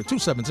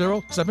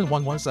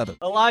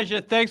 1-800-270-7117.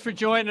 Elijah, thanks for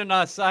joining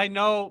us. I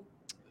know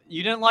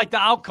you didn't like the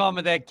outcome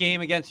of that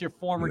game against your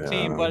former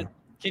team, but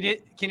can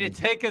you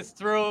take us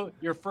through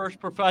your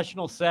first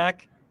professional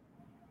sack?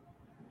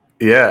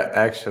 Yeah,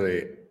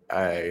 actually,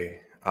 I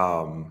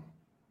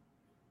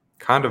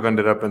kind of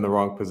ended up in the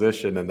wrong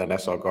position, and then I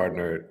saw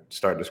Gardner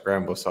start to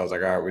scramble, so I was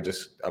like, all right,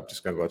 I'm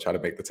just gonna go try to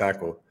make the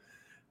tackle.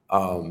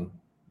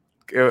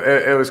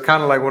 It was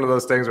kind of like one of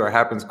those things where it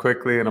happens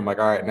quickly, and I'm like,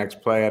 all right,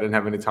 next play. I didn't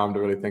have any time to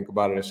really think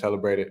about it or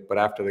celebrate it, but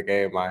after the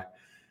game, I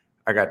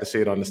got to see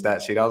it on the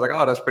stat sheet. I was like,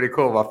 oh, that's pretty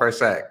cool, my first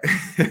sack.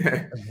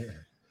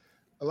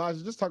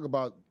 Elijah, just talk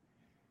about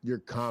your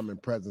calm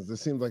and presence. It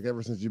seems like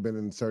ever since you've been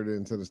inserted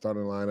into the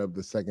starting lineup,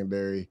 the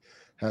secondary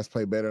has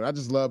played better. And I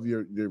just love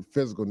your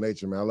physical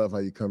nature, man. I love how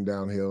you come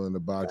downhill in the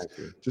box.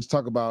 Just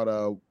talk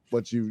about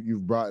what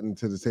you've brought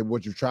into the table,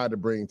 what you've tried to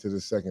bring to the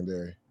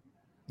secondary.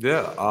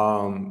 Yeah,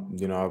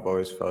 I've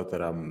always felt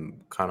that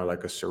I'm kind of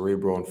like a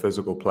cerebral and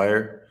physical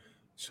player.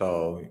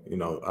 So,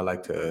 I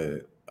like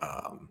to,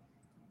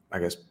 I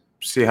guess,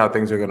 see how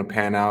things are going to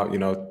pan out,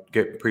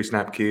 get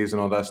pre-snap keys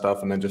and all that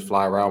stuff, and then just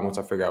fly around once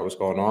I figure out what's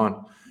going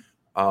on.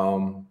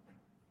 I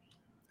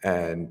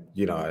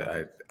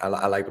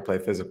like to play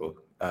physical.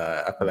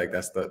 I feel like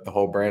that's the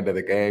whole brand of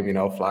the game,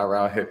 fly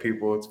around, hit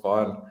people. It's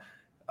fun.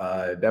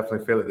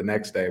 Definitely feel it the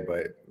next day,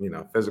 but,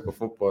 physical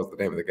football is the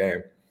name of the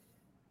game.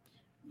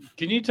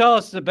 Can you tell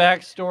us the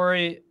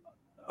backstory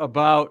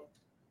about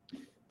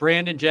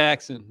Brandon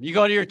Jackson? You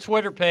go to your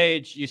Twitter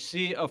page, you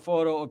see a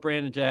photo of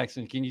Brandon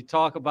Jackson. Can you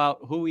talk about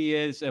who he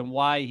is and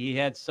why he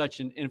had such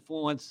an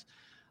influence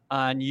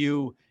on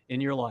you in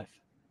your life?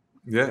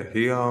 Yeah,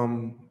 he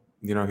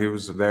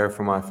was there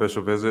for my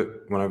official visit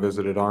when I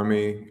visited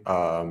Army.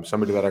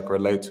 Somebody that I could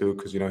relate to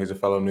because, he's a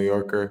fellow New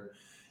Yorker.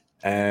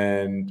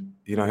 And,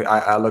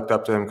 I looked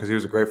up to him because he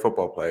was a great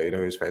football player.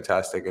 He was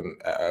fantastic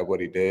at what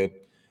he did.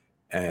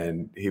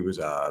 And he was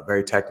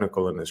very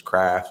technical in his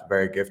craft,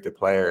 very gifted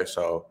player.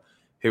 So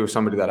he was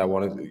somebody that I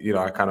wanted,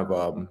 I kind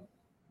of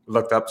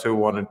looked up to,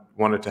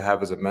 wanted to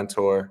have as a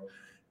mentor.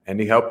 And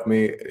he helped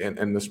me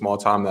in the small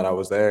time that I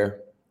was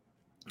there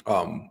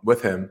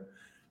with him.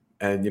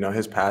 And,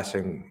 his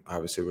passing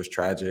obviously was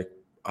tragic.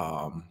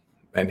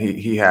 And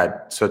he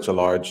had such a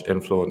large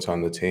influence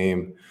on the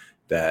team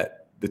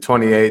that the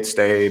 28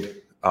 stayed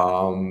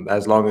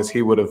as long as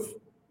he would have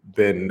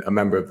been a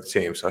member of the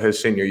team. So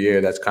his senior year,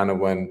 that's kind of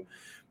when,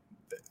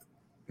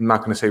 I'm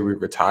not going to say we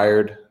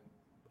retired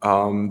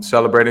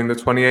celebrating the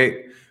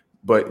 28,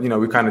 but,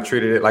 we kind of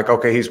treated it like,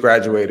 okay, he's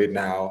graduated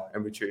now.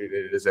 And we treated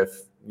it as if,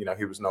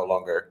 he was no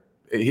longer,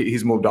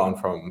 he's moved on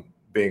from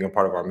being a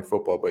part of Army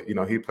football. But,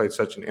 he played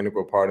such an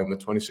integral part in the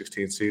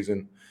 2016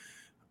 season.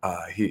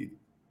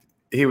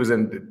 He was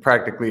in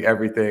practically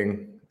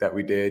everything that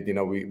we did.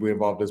 We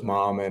involved his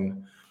mom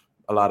in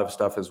a lot of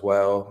stuff as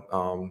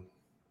well.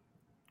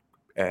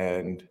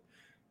 And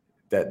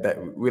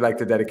that we like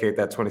to dedicate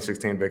that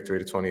 2016 victory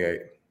to 28.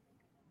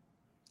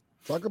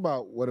 Talk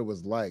about what it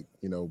was like,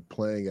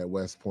 playing at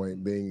West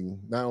Point, being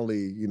not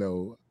only,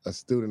 a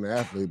student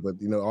athlete, but,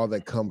 all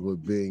that comes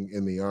with being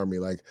in the Army.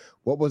 Like,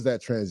 what was that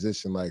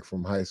transition like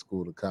from high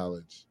school to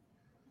college?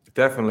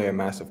 Definitely a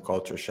massive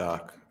culture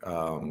shock.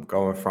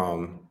 Going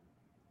from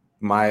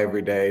my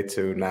everyday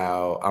to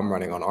now I'm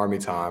running on Army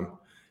time,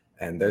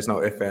 and there's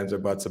no ifs, ands, or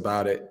buts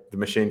about it. The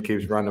machine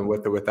keeps running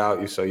with or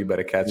without you, so you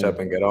better catch up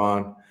and get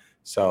on.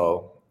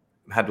 So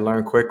I had to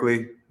learn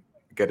quickly,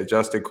 get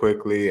adjusted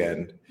quickly,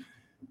 and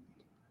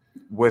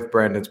with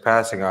Brandon's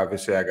passing,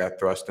 obviously, I got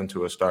thrust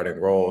into a starting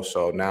role.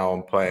 So now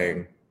I'm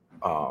playing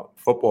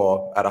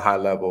football at a high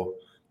level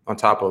on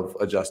top of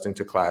adjusting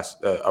to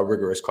a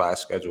rigorous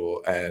class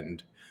schedule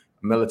and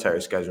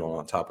military schedule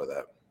on top of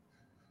that.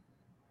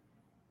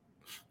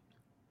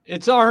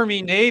 It's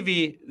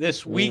Army-Navy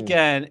this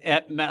weekend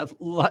at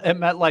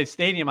MetLife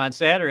Stadium on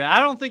Saturday. I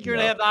don't think you're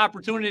going to have the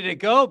opportunity to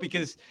go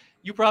because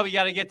you probably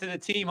got to get to the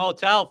team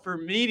hotel for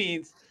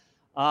meetings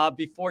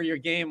before your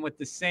game with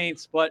the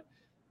Saints. But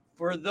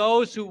for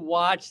those who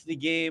watch the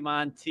game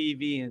on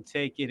TV and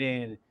take it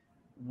in,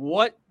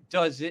 what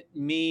does it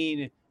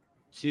mean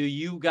to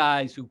you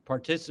guys who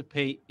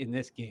participate in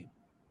this game?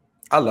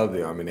 I love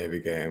the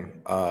Army-Navy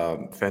game.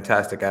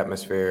 Fantastic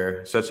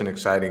atmosphere, such an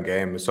exciting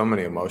game. There's so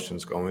many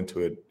emotions go into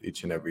it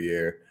each and every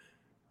year.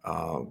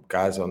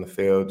 Guys on the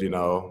field,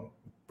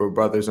 we're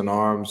brothers in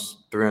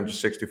arms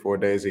 364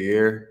 days a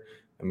year,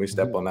 and we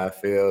step on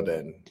that field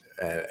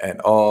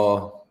and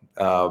all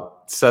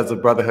sense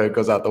of brotherhood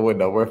goes out the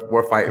window.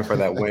 We're fighting for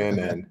that win,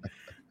 and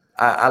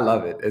I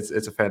love it.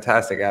 It's a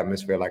fantastic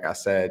atmosphere. Like I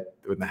said,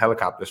 when the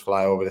helicopters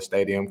fly over the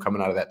stadium,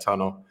 coming out of that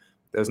tunnel,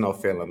 there's no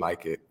feeling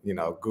like it.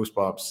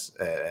 Goosebumps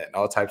and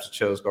all types of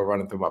chills go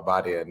running through my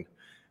body,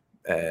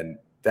 and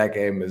that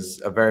game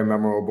is a very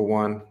memorable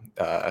one.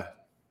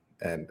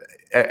 And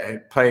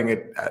playing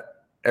it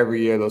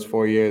every year, those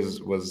 4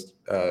 years, was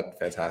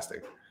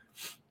fantastic.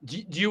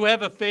 Do you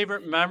have a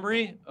favorite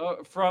memory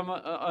from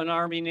an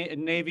Army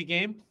Navy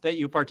game that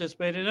you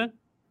participated in?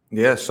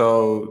 Yeah,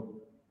 so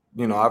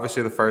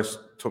obviously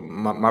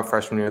my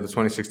freshman year, the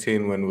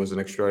 2016 win was an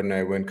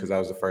extraordinary win because that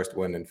was the first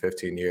win in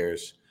 15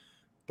 years.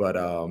 But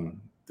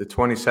the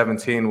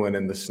 2017 win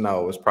in the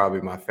snow was probably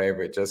my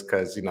favorite, just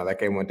because that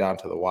game went down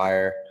to the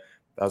wire.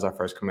 That was our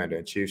first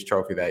Commander-in-Chief's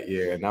trophy that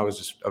year, and that was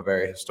just a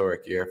very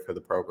historic year for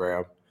the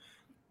program.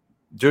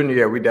 Junior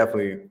year, we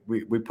definitely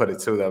we put it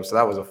to them, so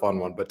that was a fun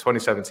one. But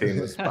 2017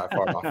 was by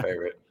far my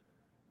favorite.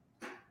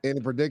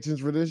 Any predictions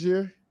for this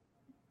year?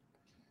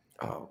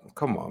 Oh,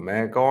 come on,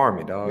 man. Go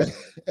Army, dog.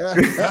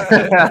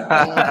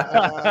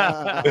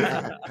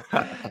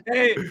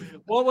 Hey,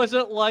 what was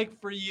it like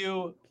for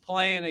you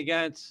playing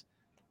against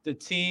the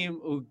team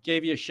who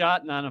gave you a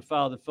shot in the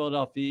NFL, the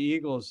Philadelphia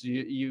Eagles?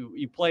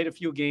 You played a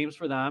few games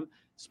for them,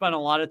 spent a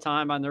lot of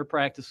time on their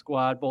practice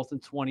squad, both in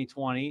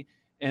 2020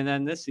 and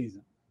then this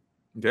season.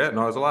 Yeah,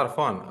 no, it was a lot of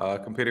fun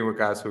competing with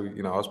guys who,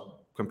 I was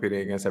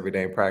competing against every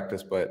day in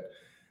practice, but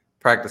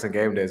practice and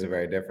game days are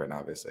very different,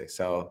 obviously.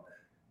 So,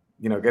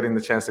 getting the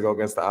chance to go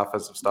against the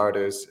offensive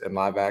starters in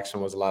live action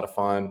was a lot of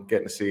fun.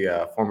 Getting to see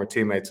former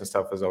teammates and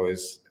stuff is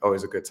always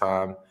a good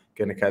time.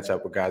 Getting to catch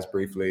up with guys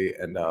briefly,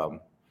 and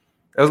it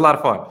was a lot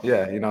of fun.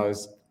 Yeah,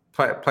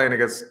 playing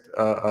against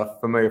a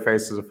familiar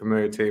faces, a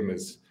familiar team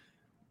is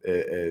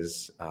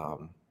a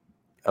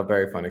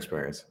very fun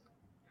experience.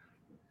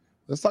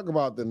 Let's talk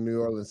about the New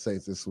Orleans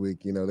Saints this week.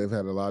 They've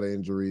had a lot of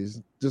injuries,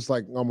 just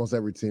like almost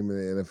every team in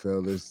the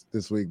NFL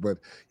this week. But,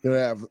 they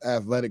have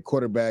athletic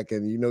quarterback,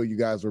 and you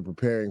guys were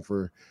preparing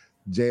for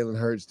Jalen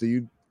Hurts. Do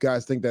you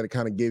guys think that it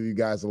kind of gave you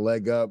guys a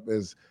leg up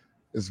as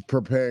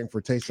preparing for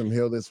Taysom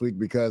Hill this week,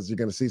 because you're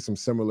going to see some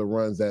similar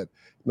runs that,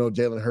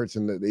 Jalen Hurts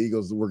and the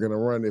Eagles were going to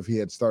run if he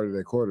had started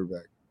at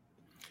quarterback?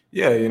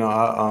 Yeah,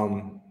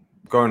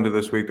 going to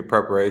this week, the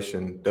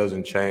preparation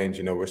doesn't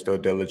change. We're still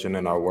diligent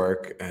in our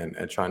work and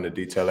trying to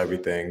detail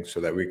everything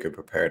so that we could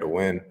prepare to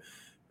win.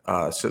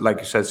 So like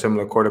you said,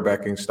 similar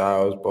quarterbacking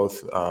styles,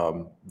 both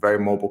very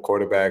mobile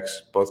quarterbacks,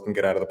 both can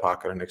get out of the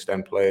pocket and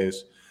extend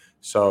plays.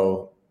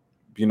 So,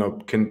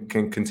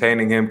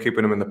 containing him,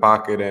 keeping him in the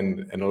pocket,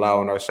 and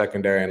allowing our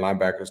secondary and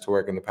linebackers to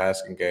work in the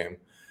passing game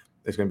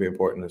is going to be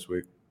important this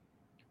week.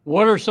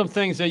 What are some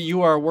things that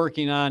you are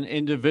working on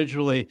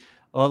individually?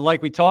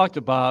 Like we talked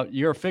about,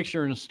 you're a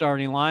fixture in the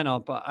starting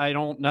lineup. I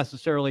don't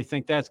necessarily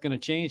think that's going to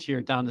change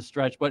here down the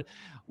stretch. But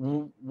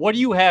what do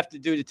you have to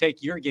do to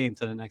take your game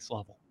to the next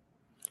level?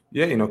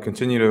 Yeah,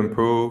 continue to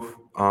improve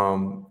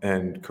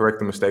and correct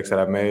the mistakes that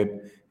I've made.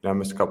 I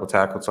missed a couple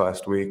tackles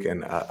last week,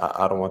 and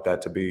I don't want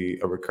that to be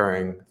a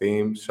recurring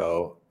theme.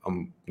 So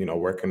I'm,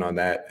 working on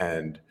that.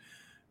 And,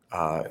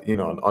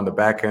 on the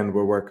back end,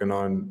 we're working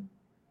on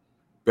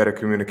better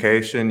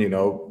communication,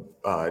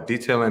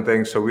 detailing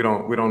things so we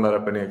don't let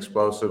up any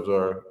explosives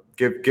or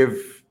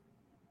give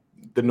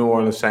the New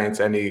Orleans Saints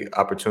any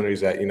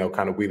opportunities that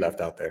kind of we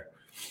left out there.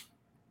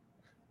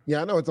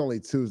 Yeah, I know it's only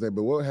Tuesday,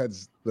 but what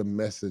has the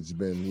message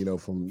been,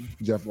 from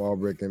Jeff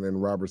Ulbrich and then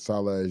Robert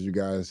Saleh as you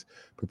guys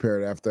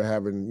prepared after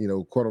having,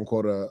 quote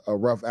unquote, a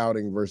rough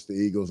outing versus the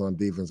Eagles on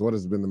defense? What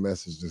has been the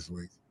message this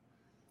week?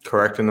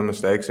 Correcting the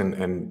mistakes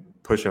and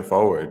pushing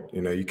forward.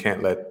 You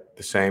can't let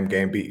the same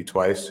game beat you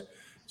twice.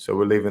 So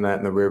we're leaving that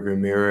in the rearview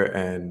mirror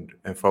and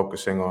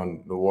focusing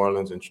on New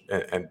Orleans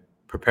and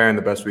preparing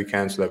the best we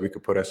can so that we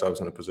could put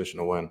ourselves in a position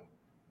to win.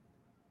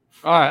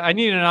 All right, I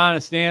need an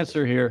honest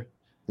answer here.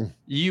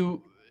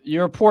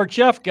 You're a poor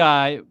Jeff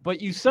guy, but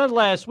you said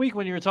last week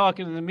when you were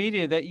talking to the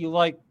media that you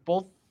like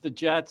both the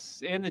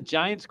Jets and the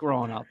Giants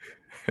growing up.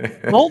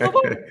 Both of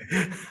them?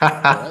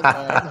 That's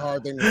a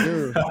hard thing to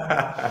do.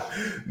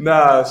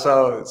 No,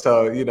 so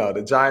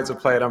the Giants are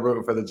playing. I'm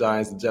rooting for the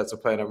Giants. The Jets are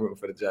playing. I'm rooting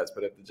for the Jets.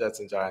 But if the Jets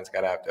and Giants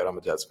got after it, I'm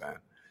a Jets fan.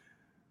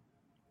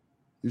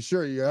 You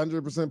sure? You're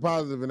 100%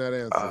 positive in that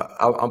answer?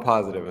 I'm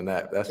positive in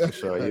that. That's for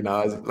sure.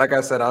 Like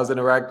I said, I was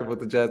interactive with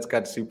the Jets,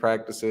 got to see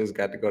practices,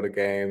 got to go to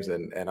games,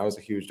 and I was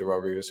a huge Darrell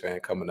Reeves fan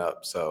coming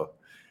up. So,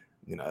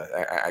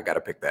 I got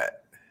to pick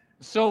that.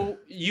 So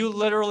you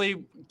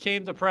literally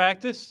came to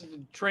practice,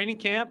 training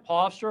camp,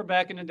 Hofstra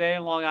back in the day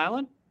in Long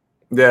Island?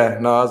 Yeah,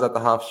 no, I was at the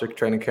Hofstra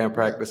training camp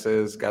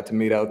practices, got to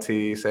meet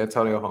LT,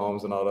 Santonio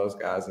Holmes, and all those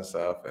guys and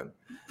stuff. And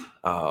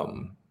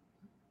I've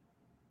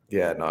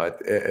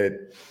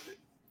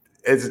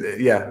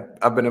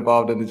been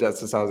involved in the Jets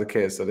since I was a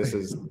kid. So this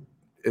is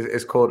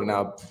it's cool to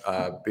now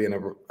be in a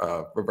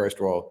reversed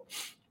role.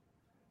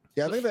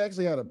 Yeah, I think they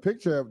actually had a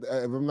picture of,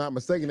 if I'm not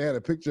mistaken, they had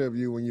a picture of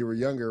you when you were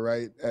younger,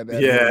 right? At one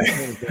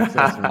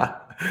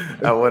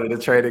of the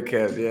training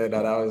camps. Yeah,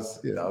 no,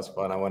 that was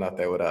fun. I went out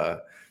there with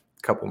a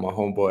couple of my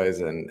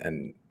homeboys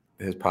and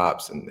his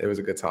pops, and it was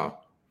a good time.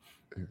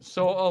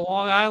 So a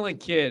Long Island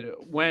kid,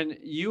 when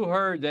you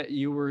heard that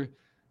you were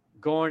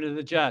going to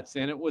the Jets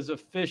and it was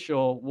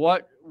official,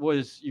 what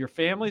was your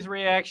family's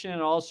reaction?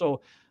 And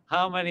also,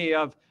 how many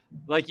of,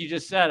 like you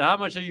just said, how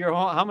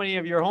many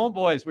of your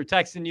homeboys were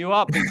texting you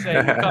up and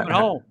saying you're coming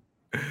home?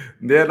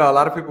 Yeah, no, a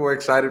lot of people were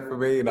excited for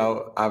me.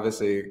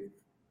 Obviously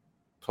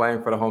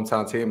playing for the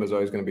hometown team is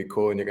always going to be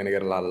cool and you're going to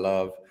get a lot of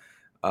love.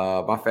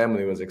 My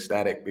family was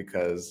ecstatic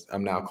because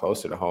I'm now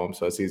closer to home,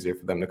 so it's easier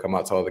for them to come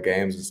out to all the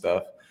games and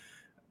stuff.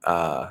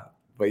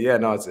 But yeah,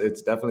 no,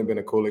 it's definitely been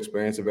a cool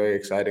experience, a very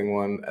exciting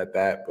one at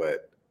that.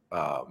 But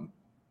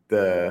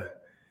the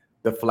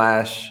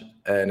flash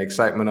and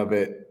excitement of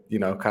it,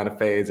 kind of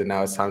fades, and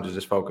now it's time to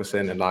just focus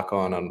in and lock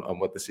on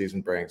what the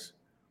season brings.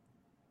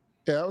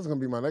 Yeah, that was going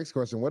to be my next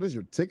question. What is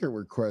your ticket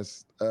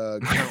request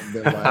count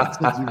been like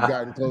since you've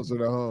gotten closer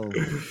to home?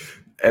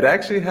 It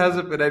actually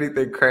hasn't been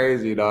anything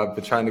crazy. I've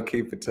been trying to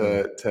keep it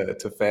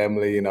to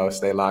family,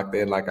 stay locked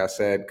in, like I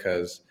said,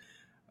 because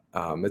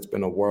it's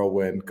been a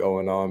whirlwind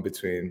going on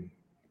between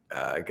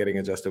getting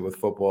adjusted with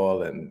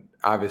football and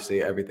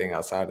obviously everything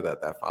outside of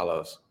that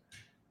follows.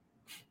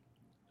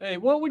 Hey,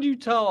 what would you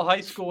tell a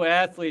high school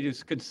athlete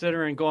who's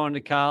considering going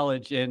to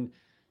college and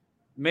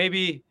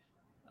maybe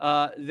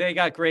they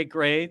got great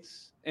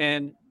grades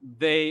and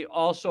they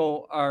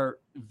also are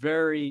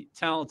very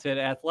talented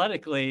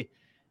athletically,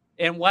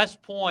 and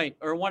West Point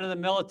or one of the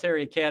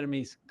military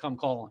academies come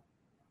calling?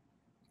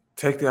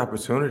 Take the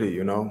opportunity,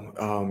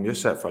 you're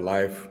set for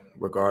life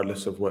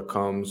regardless of what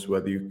comes,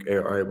 whether you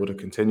are able to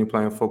continue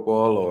playing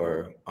football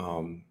or,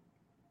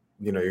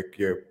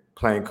 your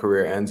playing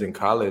career ends in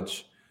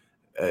college.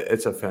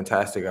 It's a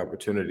fantastic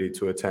opportunity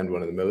to attend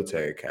one of the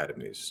military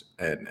academies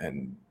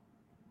and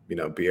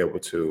be able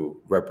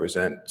to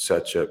represent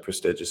such a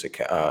prestigious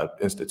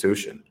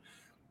institution.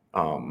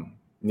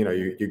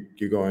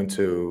 You're going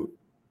to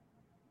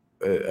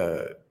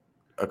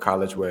a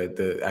college where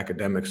the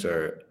academics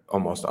are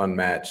almost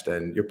unmatched,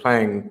 and you're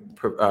playing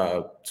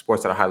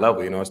sports at a high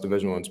level. It's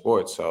Division I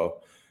sports,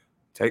 so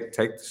take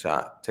the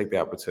shot, take the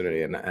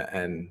opportunity,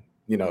 and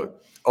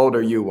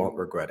older you won't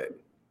regret it.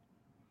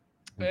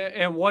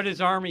 And what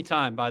is Army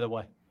time, by the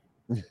way?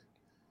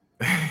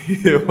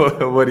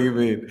 What do you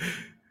mean?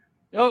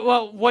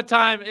 Well, what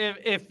time,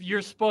 if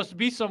you're supposed to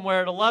be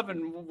somewhere at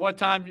 11, what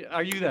time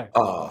are you there?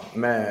 Oh,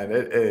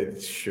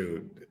 man,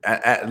 shoot,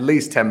 at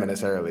least 10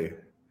 minutes early.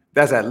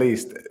 That's at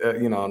least,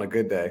 on a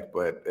good day.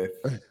 But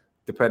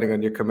depending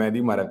on your command,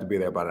 you might have to be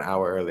there about an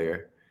hour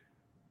earlier.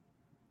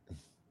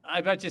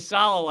 I bet you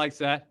Salo likes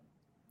that.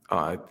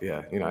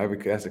 Yeah,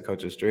 that's a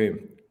coach's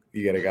dream.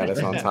 You get a guy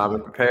that's on time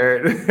and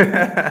prepared.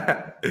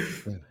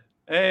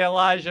 Hey,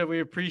 Elijah,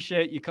 we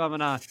appreciate you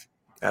coming on.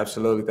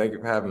 Absolutely. Thank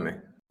you for having me.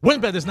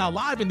 WynnBET is now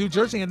live in New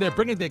Jersey, and they're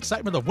bringing the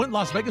excitement of Wynn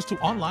Las Vegas to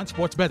online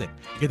sports betting.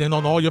 Get in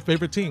on all your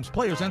favorite teams,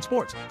 players, and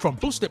sports, from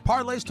boosted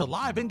parlays to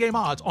live in-game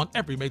odds on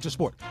every major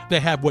sport. They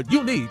have what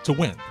you need to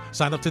win.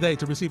 Sign up today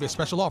to receive a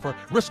special offer,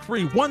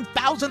 risk-free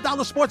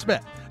 $1,000 sports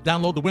bet.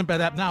 Download the WynnBET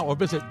app now or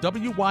visit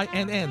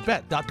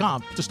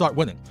wynnbet.com to start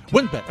winning.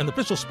 WynnBET, an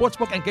official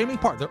sportsbook and gaming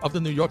partner of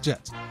the New York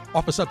Jets.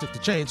 Offer subject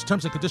to change.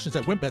 Terms and conditions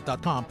at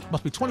wynnbet.com.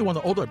 Must be 21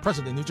 or older and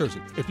present in New Jersey.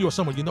 If you or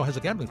someone you know has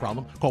a gambling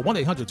problem, call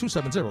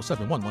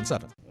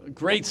 1-800-270-7117.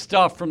 Great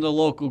stuff from the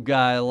local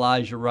guy,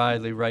 Elijah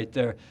Riley, right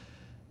there.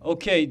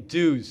 Okay,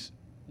 Deuce,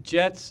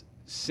 Jets,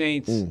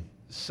 Saints,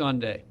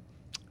 Sunday.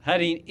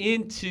 Heading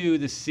into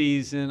the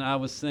season, I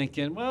was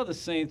thinking, well, the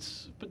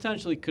Saints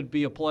potentially could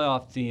be a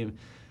playoff team.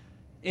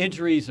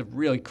 Injuries have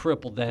really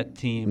crippled that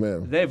team.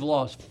 Man. They've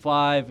lost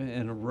 5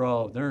 in a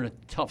row. They're in a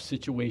tough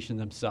situation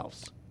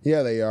themselves.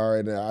 Yeah, they are.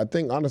 And I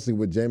think, honestly,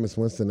 with Jameis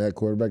Winston at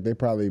quarterback, they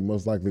probably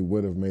most likely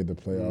would have made the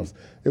playoffs.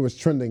 It was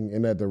trending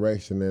in that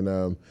direction.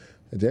 And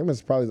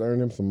Jameis probably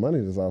earned him some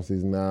money this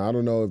offseason. Now, I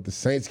don't know if the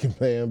Saints can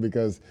pay him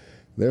because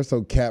they're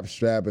so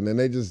cap-strapped, and then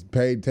they just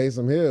paid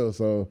Taysom Hill.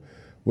 So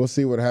we'll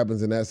see what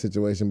happens in that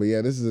situation. But,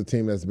 yeah, this is a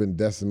team that's been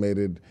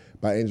decimated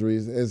by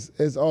injuries,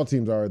 as all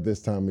teams are at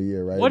this time of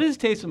year, right? What is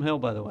Taysom Hill,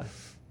 by the way?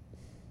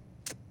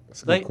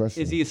 That's a good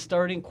question. Is he a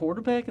starting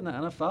quarterback in the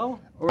NFL?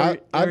 Or I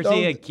is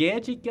he a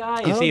gadget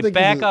guy? Is don't he a think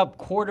he's backup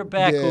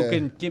quarterback who Yeah.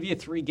 can give you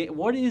 3 games?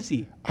 What is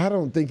he? I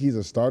don't think he's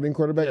a starting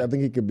quarterback. I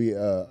think he could be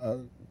a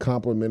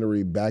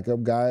complimentary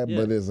backup guy,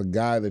 Yeah. but is a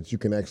guy that you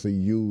can actually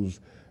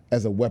use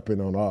as a weapon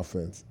on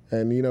offense.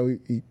 And,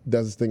 he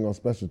does his thing on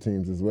special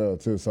teams as well,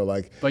 too. So,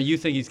 But you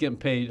think he's getting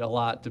paid a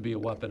lot to be a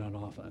weapon on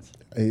offense?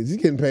 he's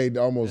getting paid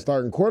almost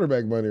starting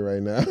quarterback money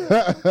right now.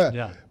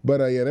 Yeah. But,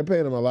 they're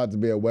paying him a lot to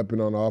be a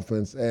weapon on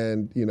offense.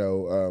 And,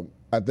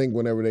 I think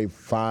whenever they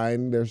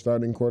find their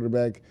starting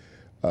quarterback,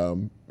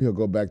 he'll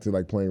go back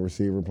to, playing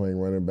receiver, playing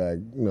running back,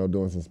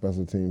 doing some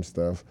special team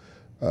stuff.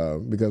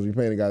 Because if you're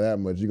paying a guy that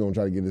much, you're going to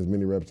try to get as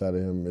many reps out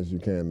of him as you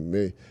can.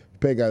 If you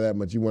pay a guy that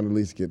much, you want to at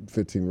least get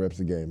 15 reps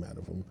a game out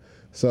of him.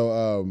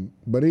 So,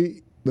 but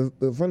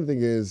the funny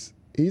thing is,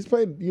 he's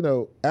played,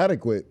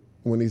 adequate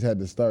when he's had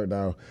to start.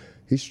 Now,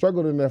 he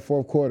struggled in that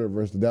fourth quarter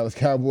versus the Dallas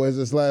Cowboys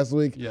this last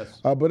week. Yes.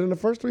 But in the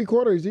first 3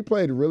 quarters, he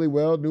played really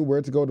well, knew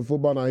where to go to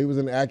football. Now, he was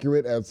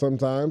inaccurate at some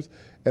times,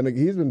 And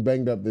he's been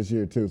banged up this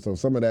year too, so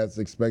some of that's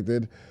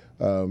expected.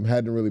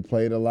 Hadn't really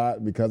played a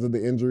lot because of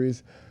the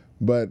injuries.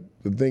 But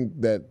the thing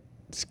that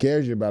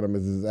scares you about him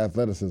is his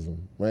athleticism,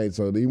 right?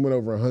 So he went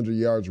over 100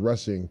 yards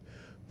rushing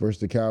versus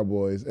the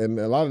Cowboys. And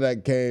a lot of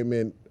that came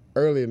in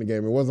early in the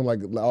game. It wasn't like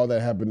all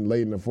that happened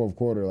late in the fourth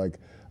quarter. Like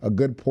a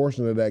good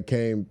portion of that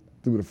came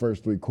through the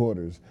first 3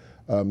 quarters.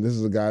 This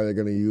is a guy they're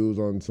going to use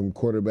on some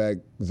quarterback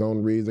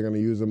zone reads. They're going to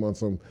use him on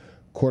some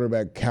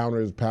quarterback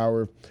counters,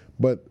 power.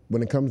 But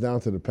when it comes down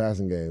to the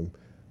passing game,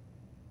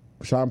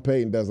 Sean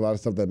Payton does a lot of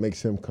stuff that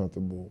makes him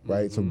comfortable,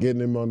 right? So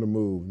getting him on the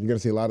move. You're going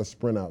to see a lot of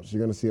sprint outs. You're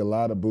going to see a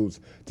lot of boots.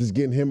 Just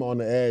getting him on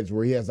the edge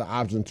where he has the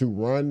option to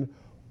run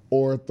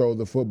or throw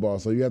the football.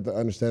 So you have to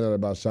understand that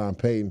about Sean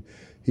Payton.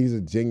 He's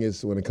a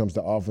genius when it comes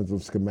to offensive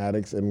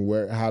schematics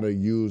and how to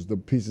use the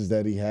pieces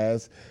that he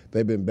has.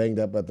 They've been banged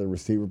up at the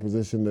receiver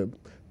position.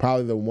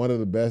 Probably one of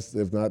the best,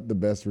 if not the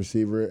best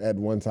receiver at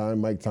one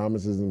time. Mike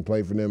Thomas hasn't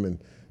played for them and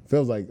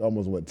feels like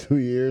almost, 2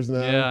 years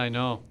now? Yeah, I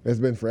know. It's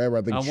been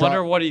forever. I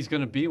wonder what he's going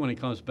to be when he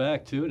comes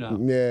back, too, now.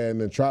 Yeah, and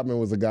then Trotman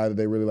was a guy that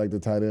they really liked, the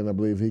tight end. I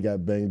believe he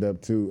got banged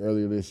up, too,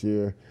 earlier this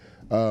year.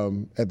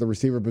 At the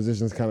receiver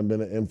position, it's kind of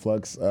been an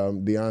influx.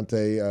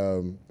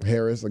 Deontay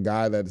Harris, a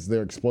guy that's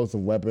their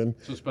explosive weapon.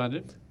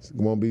 Suspended.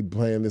 Won't be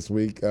playing this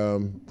week.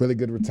 Really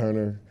good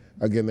returner.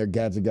 Again, they're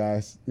gadget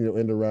guys,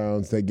 end the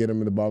rounds. They get him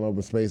in the ball in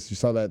open space. You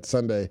saw that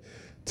Sunday.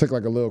 Took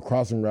like a little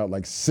crossing route,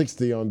 like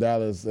 60 on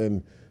Dallas,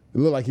 and it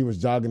looked like he was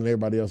jogging and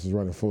everybody else was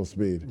running full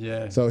speed.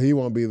 Yeah. So he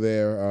won't be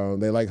there.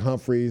 They like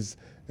Humphreys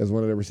as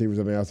one of the receivers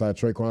on the outside.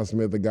 Traquan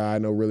Smith, the guy I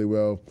know really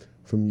well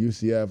from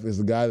UCF, is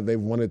the guy that they've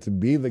wanted to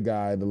be the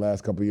guy the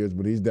last couple of years,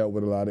 but he's dealt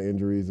with a lot of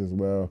injuries as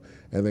well.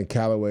 And then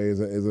Callaway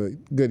is a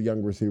good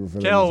young receiver for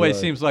them. Callaway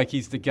seems like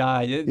he's the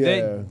guy.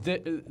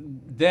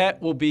 That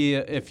will be,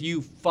 if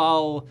you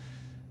follow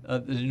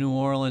the New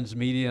Orleans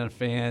media and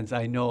fans,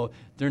 I know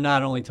they're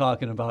not only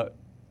talking about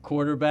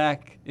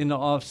quarterback in the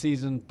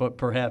offseason, but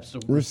perhaps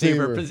the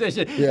receiver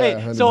position. Yeah, hey,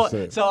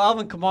 100%. so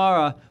Alvin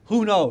Kamara,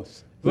 who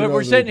knows?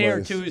 We're sitting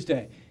here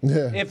Tuesday.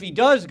 Yeah. If he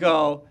does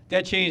go,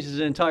 that changes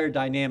the entire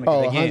dynamic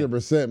of the game.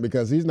 100%,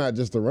 because he's not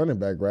just a running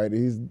back, right?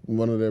 He's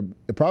one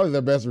of probably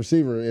their best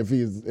receiver if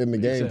he's in the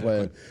game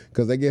plan,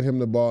 because they get him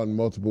the ball in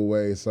multiple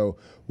ways. So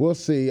we'll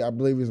see. I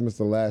believe he's missed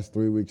the last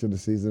 3 weeks of the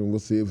season. We'll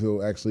see if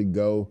he'll actually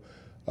go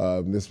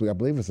this week. I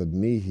believe it's a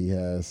knee he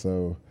has,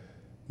 so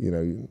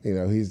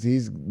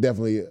he's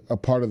definitely a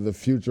part of the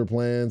future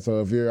plan. So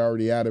if you're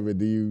already out of it,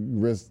 do you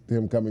risk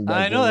him coming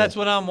back? I know, that's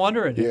what I'm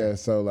wondering here. Yeah,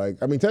 so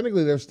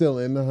technically they're still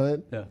in the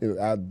hunt. Yeah.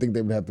 I think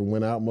they would have to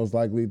win out most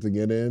likely to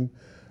get in.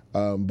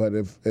 But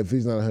if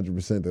he's not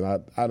 100%,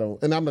 then I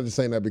don't. And I'm not just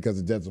saying that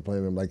because the Jets are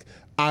playing him. Like,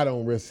 I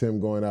don't risk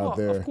him going out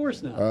there. Of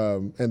course not.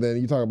 And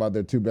then you talk about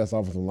their 2 best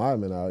offensive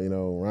linemen out.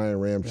 Ryan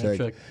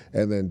Ramczyk.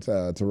 And then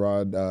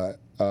Terod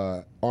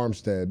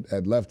Armstead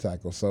at left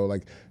tackle. So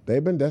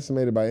they've been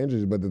decimated by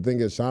injuries. But the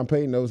thing is, Sean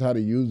Payton knows how to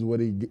use what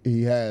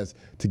he has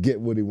to get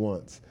what he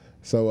wants.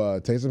 So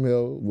Taysom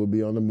Hill will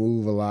be on the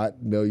move a lot.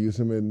 They'll use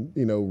him in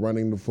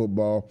running the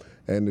football,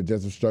 and the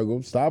Jets have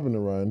struggled stopping the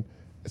run.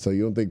 So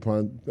you don't think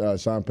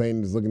Sean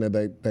Payton is looking at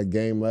that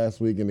game last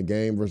week in the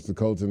game versus the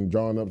Colts and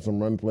drawing up some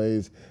run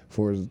plays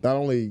for not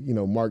only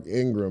Mark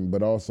Ingram,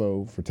 but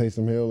also for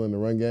Taysom Hill in the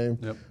run game?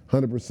 Yep.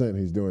 100%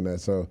 he's doing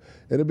that. So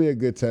it'll be a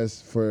good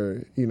test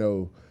for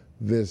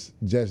this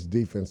Jets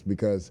defense,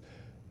 because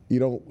you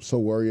don't so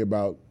worry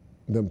about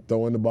them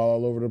throwing the ball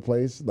all over the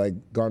place like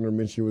Gardner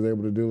Minshew was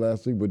able to do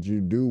last week, but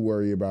you do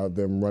worry about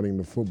them running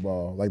the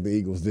football like the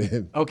Eagles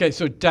did. Okay,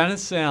 so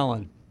Dennis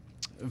Allen,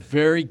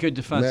 very good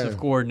defensive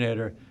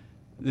coordinator.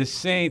 The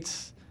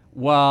Saints,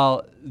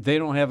 while they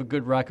don't have a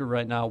good record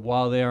right now,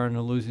 while they are in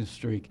a losing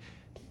streak,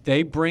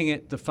 they bring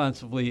it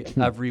defensively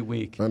every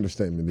week.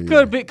 Understatement.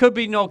 Could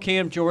be no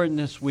Cam Jordan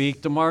this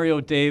week.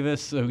 DeMario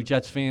Davis, who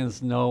Jets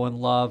fans know and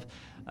love,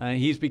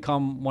 he's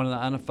become one of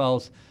the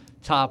NFL's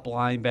top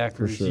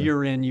linebackers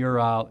year in, year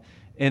out.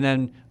 And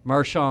then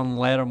Marshawn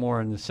Lattimore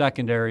in the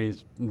secondary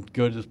is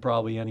good as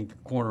probably any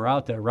corner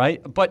out there,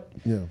 right? But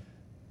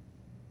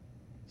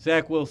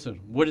Zach Wilson,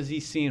 what is he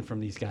seeing from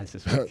these guys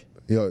this week?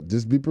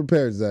 Just be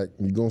prepared, Zach.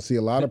 You're going to see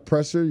a lot of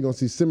pressure. You're going to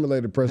see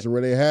simulated pressure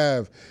where they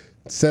have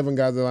 7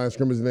 guys at the line of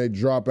scrimmage and they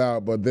drop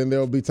out. But then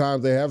there'll be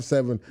times they have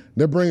 7.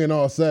 They're bringing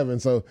all 7.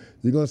 So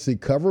you're going to see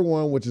cover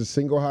 1, which is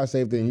single high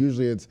safety. And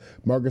usually it's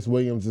Marcus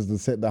Williams is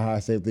the high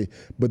safety.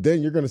 But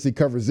then you're going to see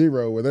cover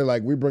 0 where they're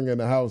like, we bring in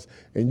the house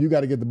and you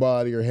got to get the ball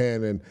out of your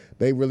hand. And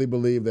they really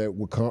believe that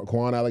with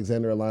Quan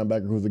Alexander, a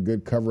linebacker who's a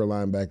good cover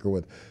linebacker,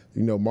 with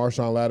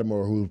Marshawn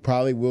Lattimore, who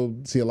probably will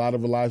see a lot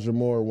of Elijah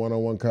Moore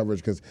one-on-one coverage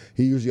because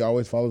he usually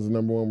always follows the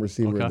number 1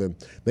 receiver. Okay. Then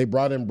they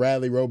brought in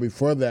Bradley Roby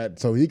for that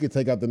so he could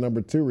take out the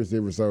number 2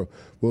 receiver. So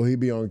will he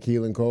be on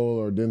Keelan Cole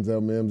or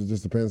Denzel Mims? It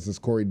just depends since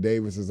Corey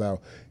Davis is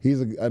out.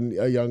 He's a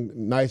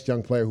nice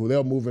young player who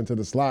they'll move into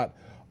the slot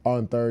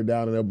on third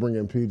down, and they'll bring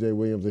in P.J.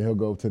 Williams, and he'll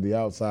go to the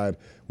outside,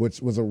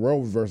 which was a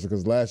role reversal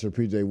because last year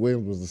P.J.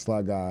 Williams was the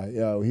slot guy.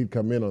 He'd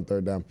come in on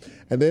third down.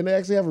 And then they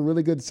actually have a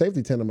really good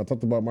safety tandem. I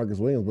talked about Marcus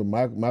Williams, but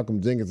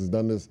Malcolm Jenkins has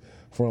done this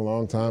for a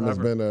long time. Has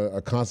been a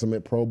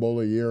consummate Pro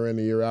Bowler year in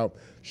and year out.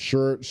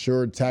 Sure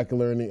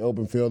tackler in the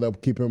open field. They'll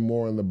keep him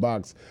more in the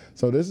box.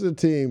 So this is a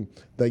team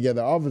that,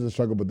 the offense is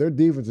struggle, but their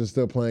defense is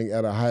still playing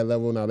at a high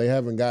level. Now, they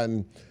haven't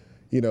gotten –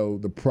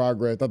 the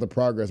progress, not the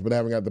progress, but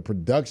haven't got the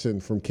production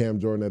from Cam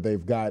Jordan that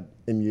they've got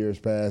in years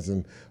past,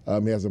 and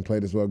he hasn't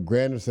played as well.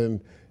 Granderson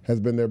has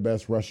been their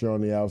best rusher on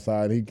the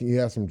outside. He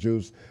has some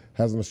juice,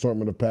 has an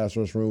assortment of pass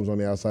rush rooms on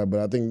the outside, but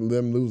I think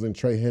them losing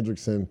Trey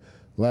Hendrickson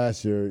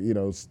last year,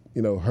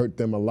 hurt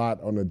them a lot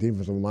on the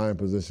defensive line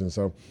position.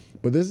 So,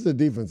 but this is the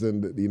defense,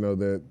 and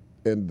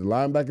in the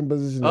linebacking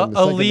position,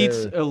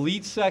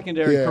 elite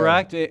secondary,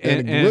 correct?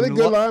 And really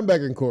good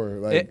linebacking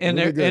core, and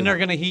they're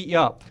going to heat you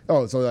up.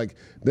 Oh, so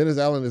Dennis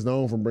Allen is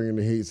known for bringing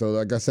the heat. So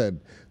like I said,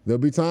 there'll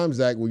be times,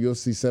 Zach, where you'll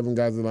see 7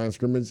 guys in the line of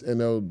scrimmage and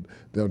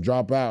they'll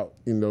drop out,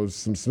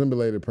 some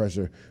simulated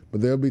pressure.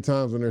 But there'll be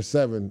times when there's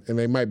 7 and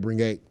they might bring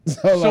 8.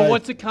 So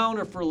what's the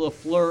counter for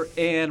LaFleur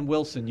and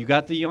Wilson? You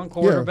got the young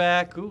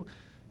quarterback who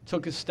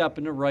took a step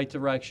in the right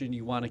direction.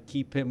 You want to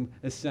keep him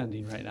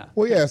ascending right now.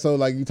 Well, yeah,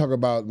 so you talk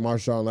about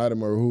Marshawn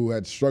Lattimore, who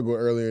had struggled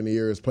earlier in the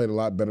year, has played a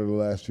lot better the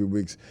last few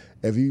weeks.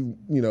 If you,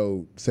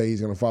 say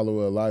he's going to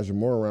follow Elijah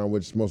Moore around,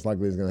 which most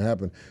likely is going to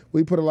happen,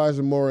 we put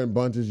Elijah Moore in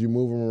bunches, you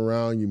move him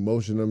around, you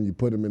motion him, you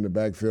put him in the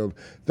backfield.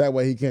 That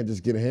way he can't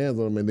just get hands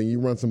on him, and then you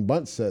run some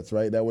bunch sets,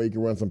 right? That way you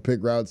can run some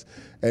pick routes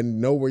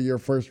and know where your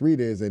first read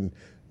is. And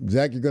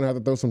Zach, you're going to have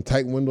to throw some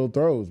tight window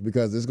throws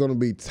because it's going to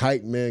be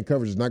tight man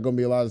coverage. It's not going to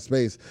be a lot of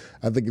space.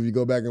 I think if you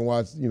go back and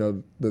watch,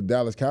 the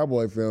Dallas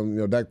Cowboy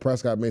film, Dak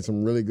Prescott made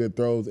some really good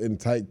throws in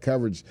tight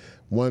coverage.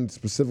 One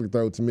specific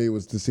throw to me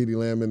was to CeeDee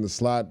Lamb in the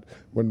slot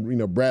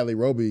when, Bradley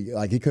Roby,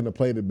 he couldn't have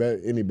played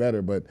it any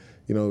better, but,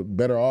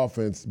 better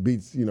offense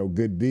beats,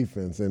 good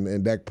defense.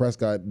 And Dak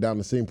Prescott down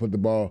the seam put the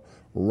ball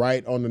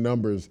right on the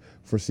numbers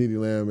for CeeDee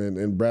Lamb,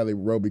 and Bradley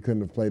Roby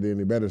couldn't have played it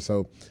any better.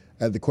 So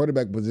at the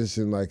quarterback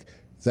position,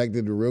 Zach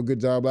did a real good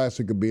job last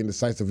week of being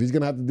decisive. He's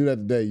going to have to do that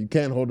today. You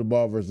can't hold the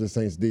ball versus the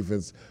Saints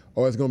defense,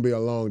 or it's going to be a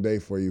long day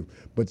for you.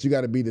 But you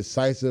got to be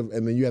decisive,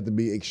 and then you have to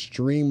be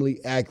extremely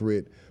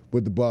accurate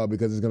with the ball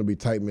because it's going to be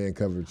tight man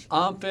coverage.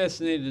 I'm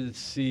fascinated to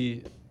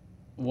see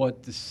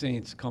what the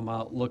Saints come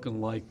out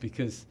looking like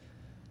because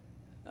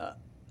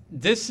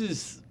this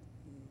is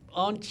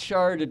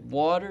uncharted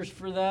waters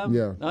for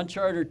them,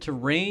 uncharted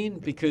terrain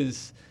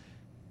because –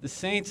 the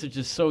Saints are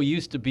just so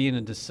used to being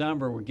in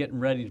December. We're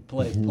getting ready to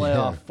play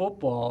playoff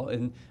football,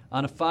 and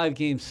on a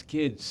 5-game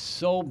skid,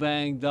 so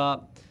banged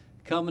up,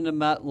 coming to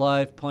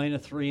MetLife, playing a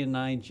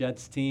 3-9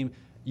 Jets team.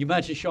 You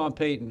mentioned Sean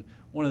Payton,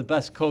 one of the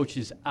best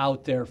coaches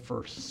out there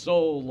for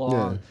so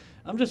long. Yeah.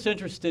 I'm just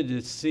interested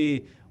to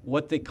see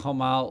what they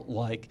come out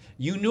like.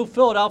 You knew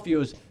Philadelphia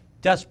was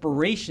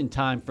desperation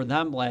time for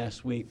them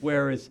last week,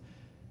 whereas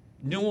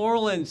New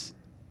Orleans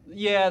 –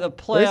 the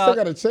playoff. They still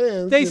got a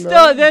chance. They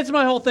still. That's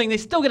my whole thing. They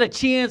still got a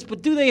chance,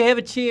 but do they have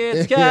a chance?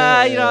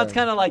 It's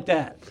kind of like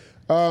that.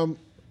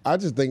 I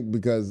just think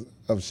because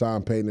of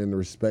Sean Payton and the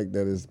respect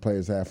that his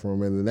players have for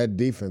him, and that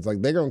defense,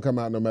 they're gonna come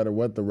out no matter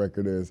what the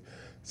record is.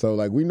 So,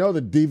 we know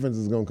the defense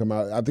is going to come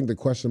out. I think the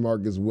question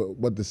mark is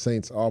what the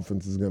Saints'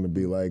 offense is going to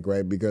be like,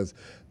 right? Because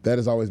that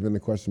has always been the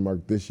question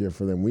mark this year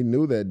for them. We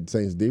knew that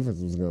Saints' defense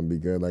was going to be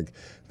good.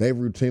 They've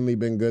routinely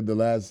been good the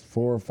last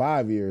 4 or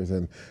 5 years,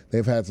 and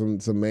they've had some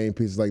main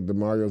pieces.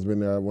 DeMario's been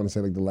there, I want to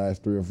say, the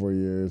last 3 or 4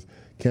 years.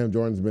 Cam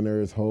Jordan's been there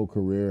his whole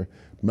career.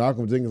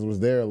 Malcolm Jenkins was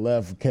there,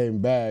 left, came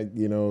back.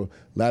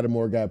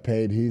 Lattimore got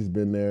paid. He's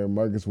been there.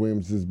 Marcus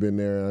Williams has been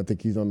there, and I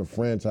think he's on the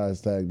franchise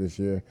tag this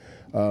year.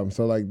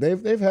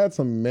 They've had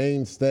some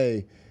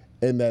mainstay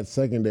in that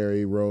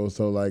secondary role.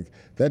 So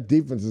that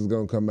defense is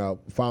going to come out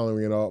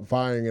firing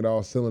at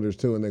all cylinders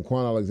too. And then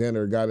Quan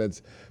Alexander, a guy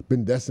that's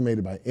been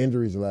decimated by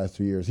injuries the last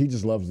 2 years, he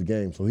just loves the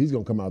game. So he's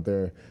going to come out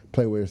there,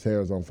 play with his hair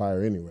is on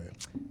fire anyway.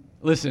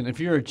 Listen, if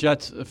you're a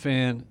Jets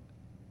fan,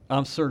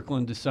 I'm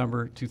circling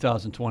December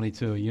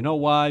 2022. You know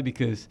why?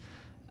 Because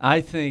I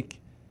think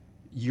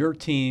your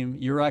team,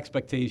 your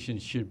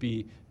expectations should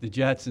be the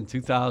Jets in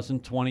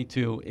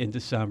 2022 in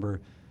December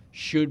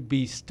should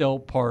be still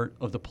part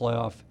of the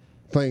playoff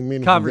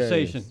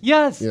conversation. Games.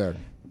 Yes. Yeah.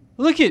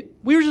 Look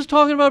we were just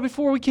talking about it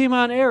before we came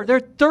on air. There are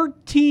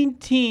 13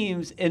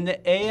 teams in the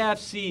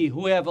AFC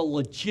who have a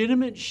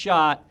legitimate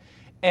shot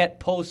at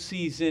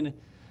postseason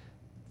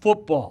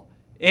football.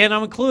 And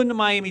I'm including the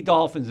Miami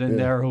Dolphins in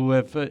there, who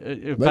have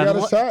been got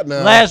a shot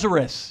now.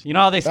 Lazarus.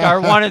 They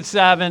started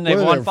 1-7.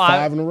 They've won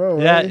 5 in a row.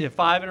 Yeah, right?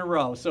 5 in a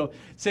row. So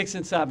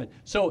 6-7.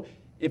 So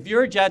if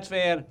you're a Jets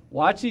fan,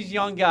 watch these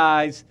young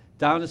guys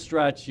down the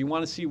stretch. You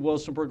want to see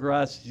Wilson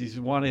progress.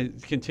 You want to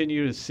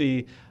continue to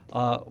see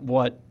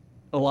what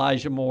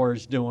Elijah Moore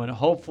is doing.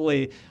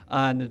 Hopefully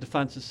on the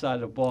defensive side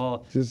of the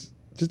ball. Just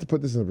to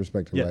put this in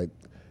perspective, right?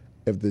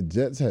 If the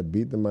Jets had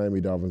beat the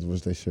Miami Dolphins,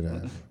 which they should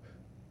have,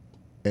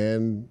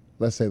 and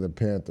let's say the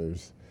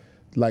Panthers,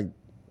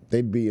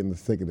 they'd be in the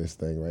thick of this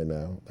thing right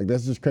now. Like,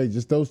 that's just crazy.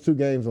 Just those 2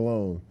 games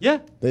alone. Yeah.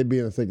 They'd be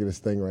in the thick of this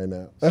thing right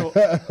now.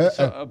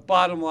 So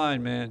bottom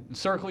line, man,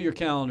 circle your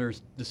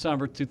calendars,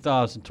 December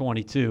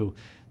 2022.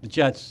 The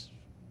Jets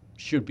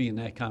should be in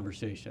that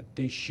conversation.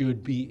 They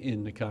should be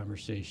in the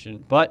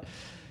conversation. But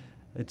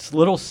it's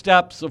little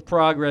steps of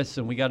progress,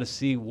 and we got to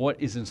see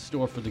what is in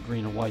store for the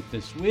green and white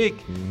this week.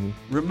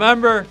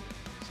 Remember,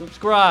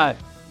 subscribe,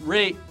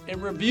 rate,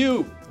 and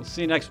review. We'll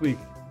see you next week.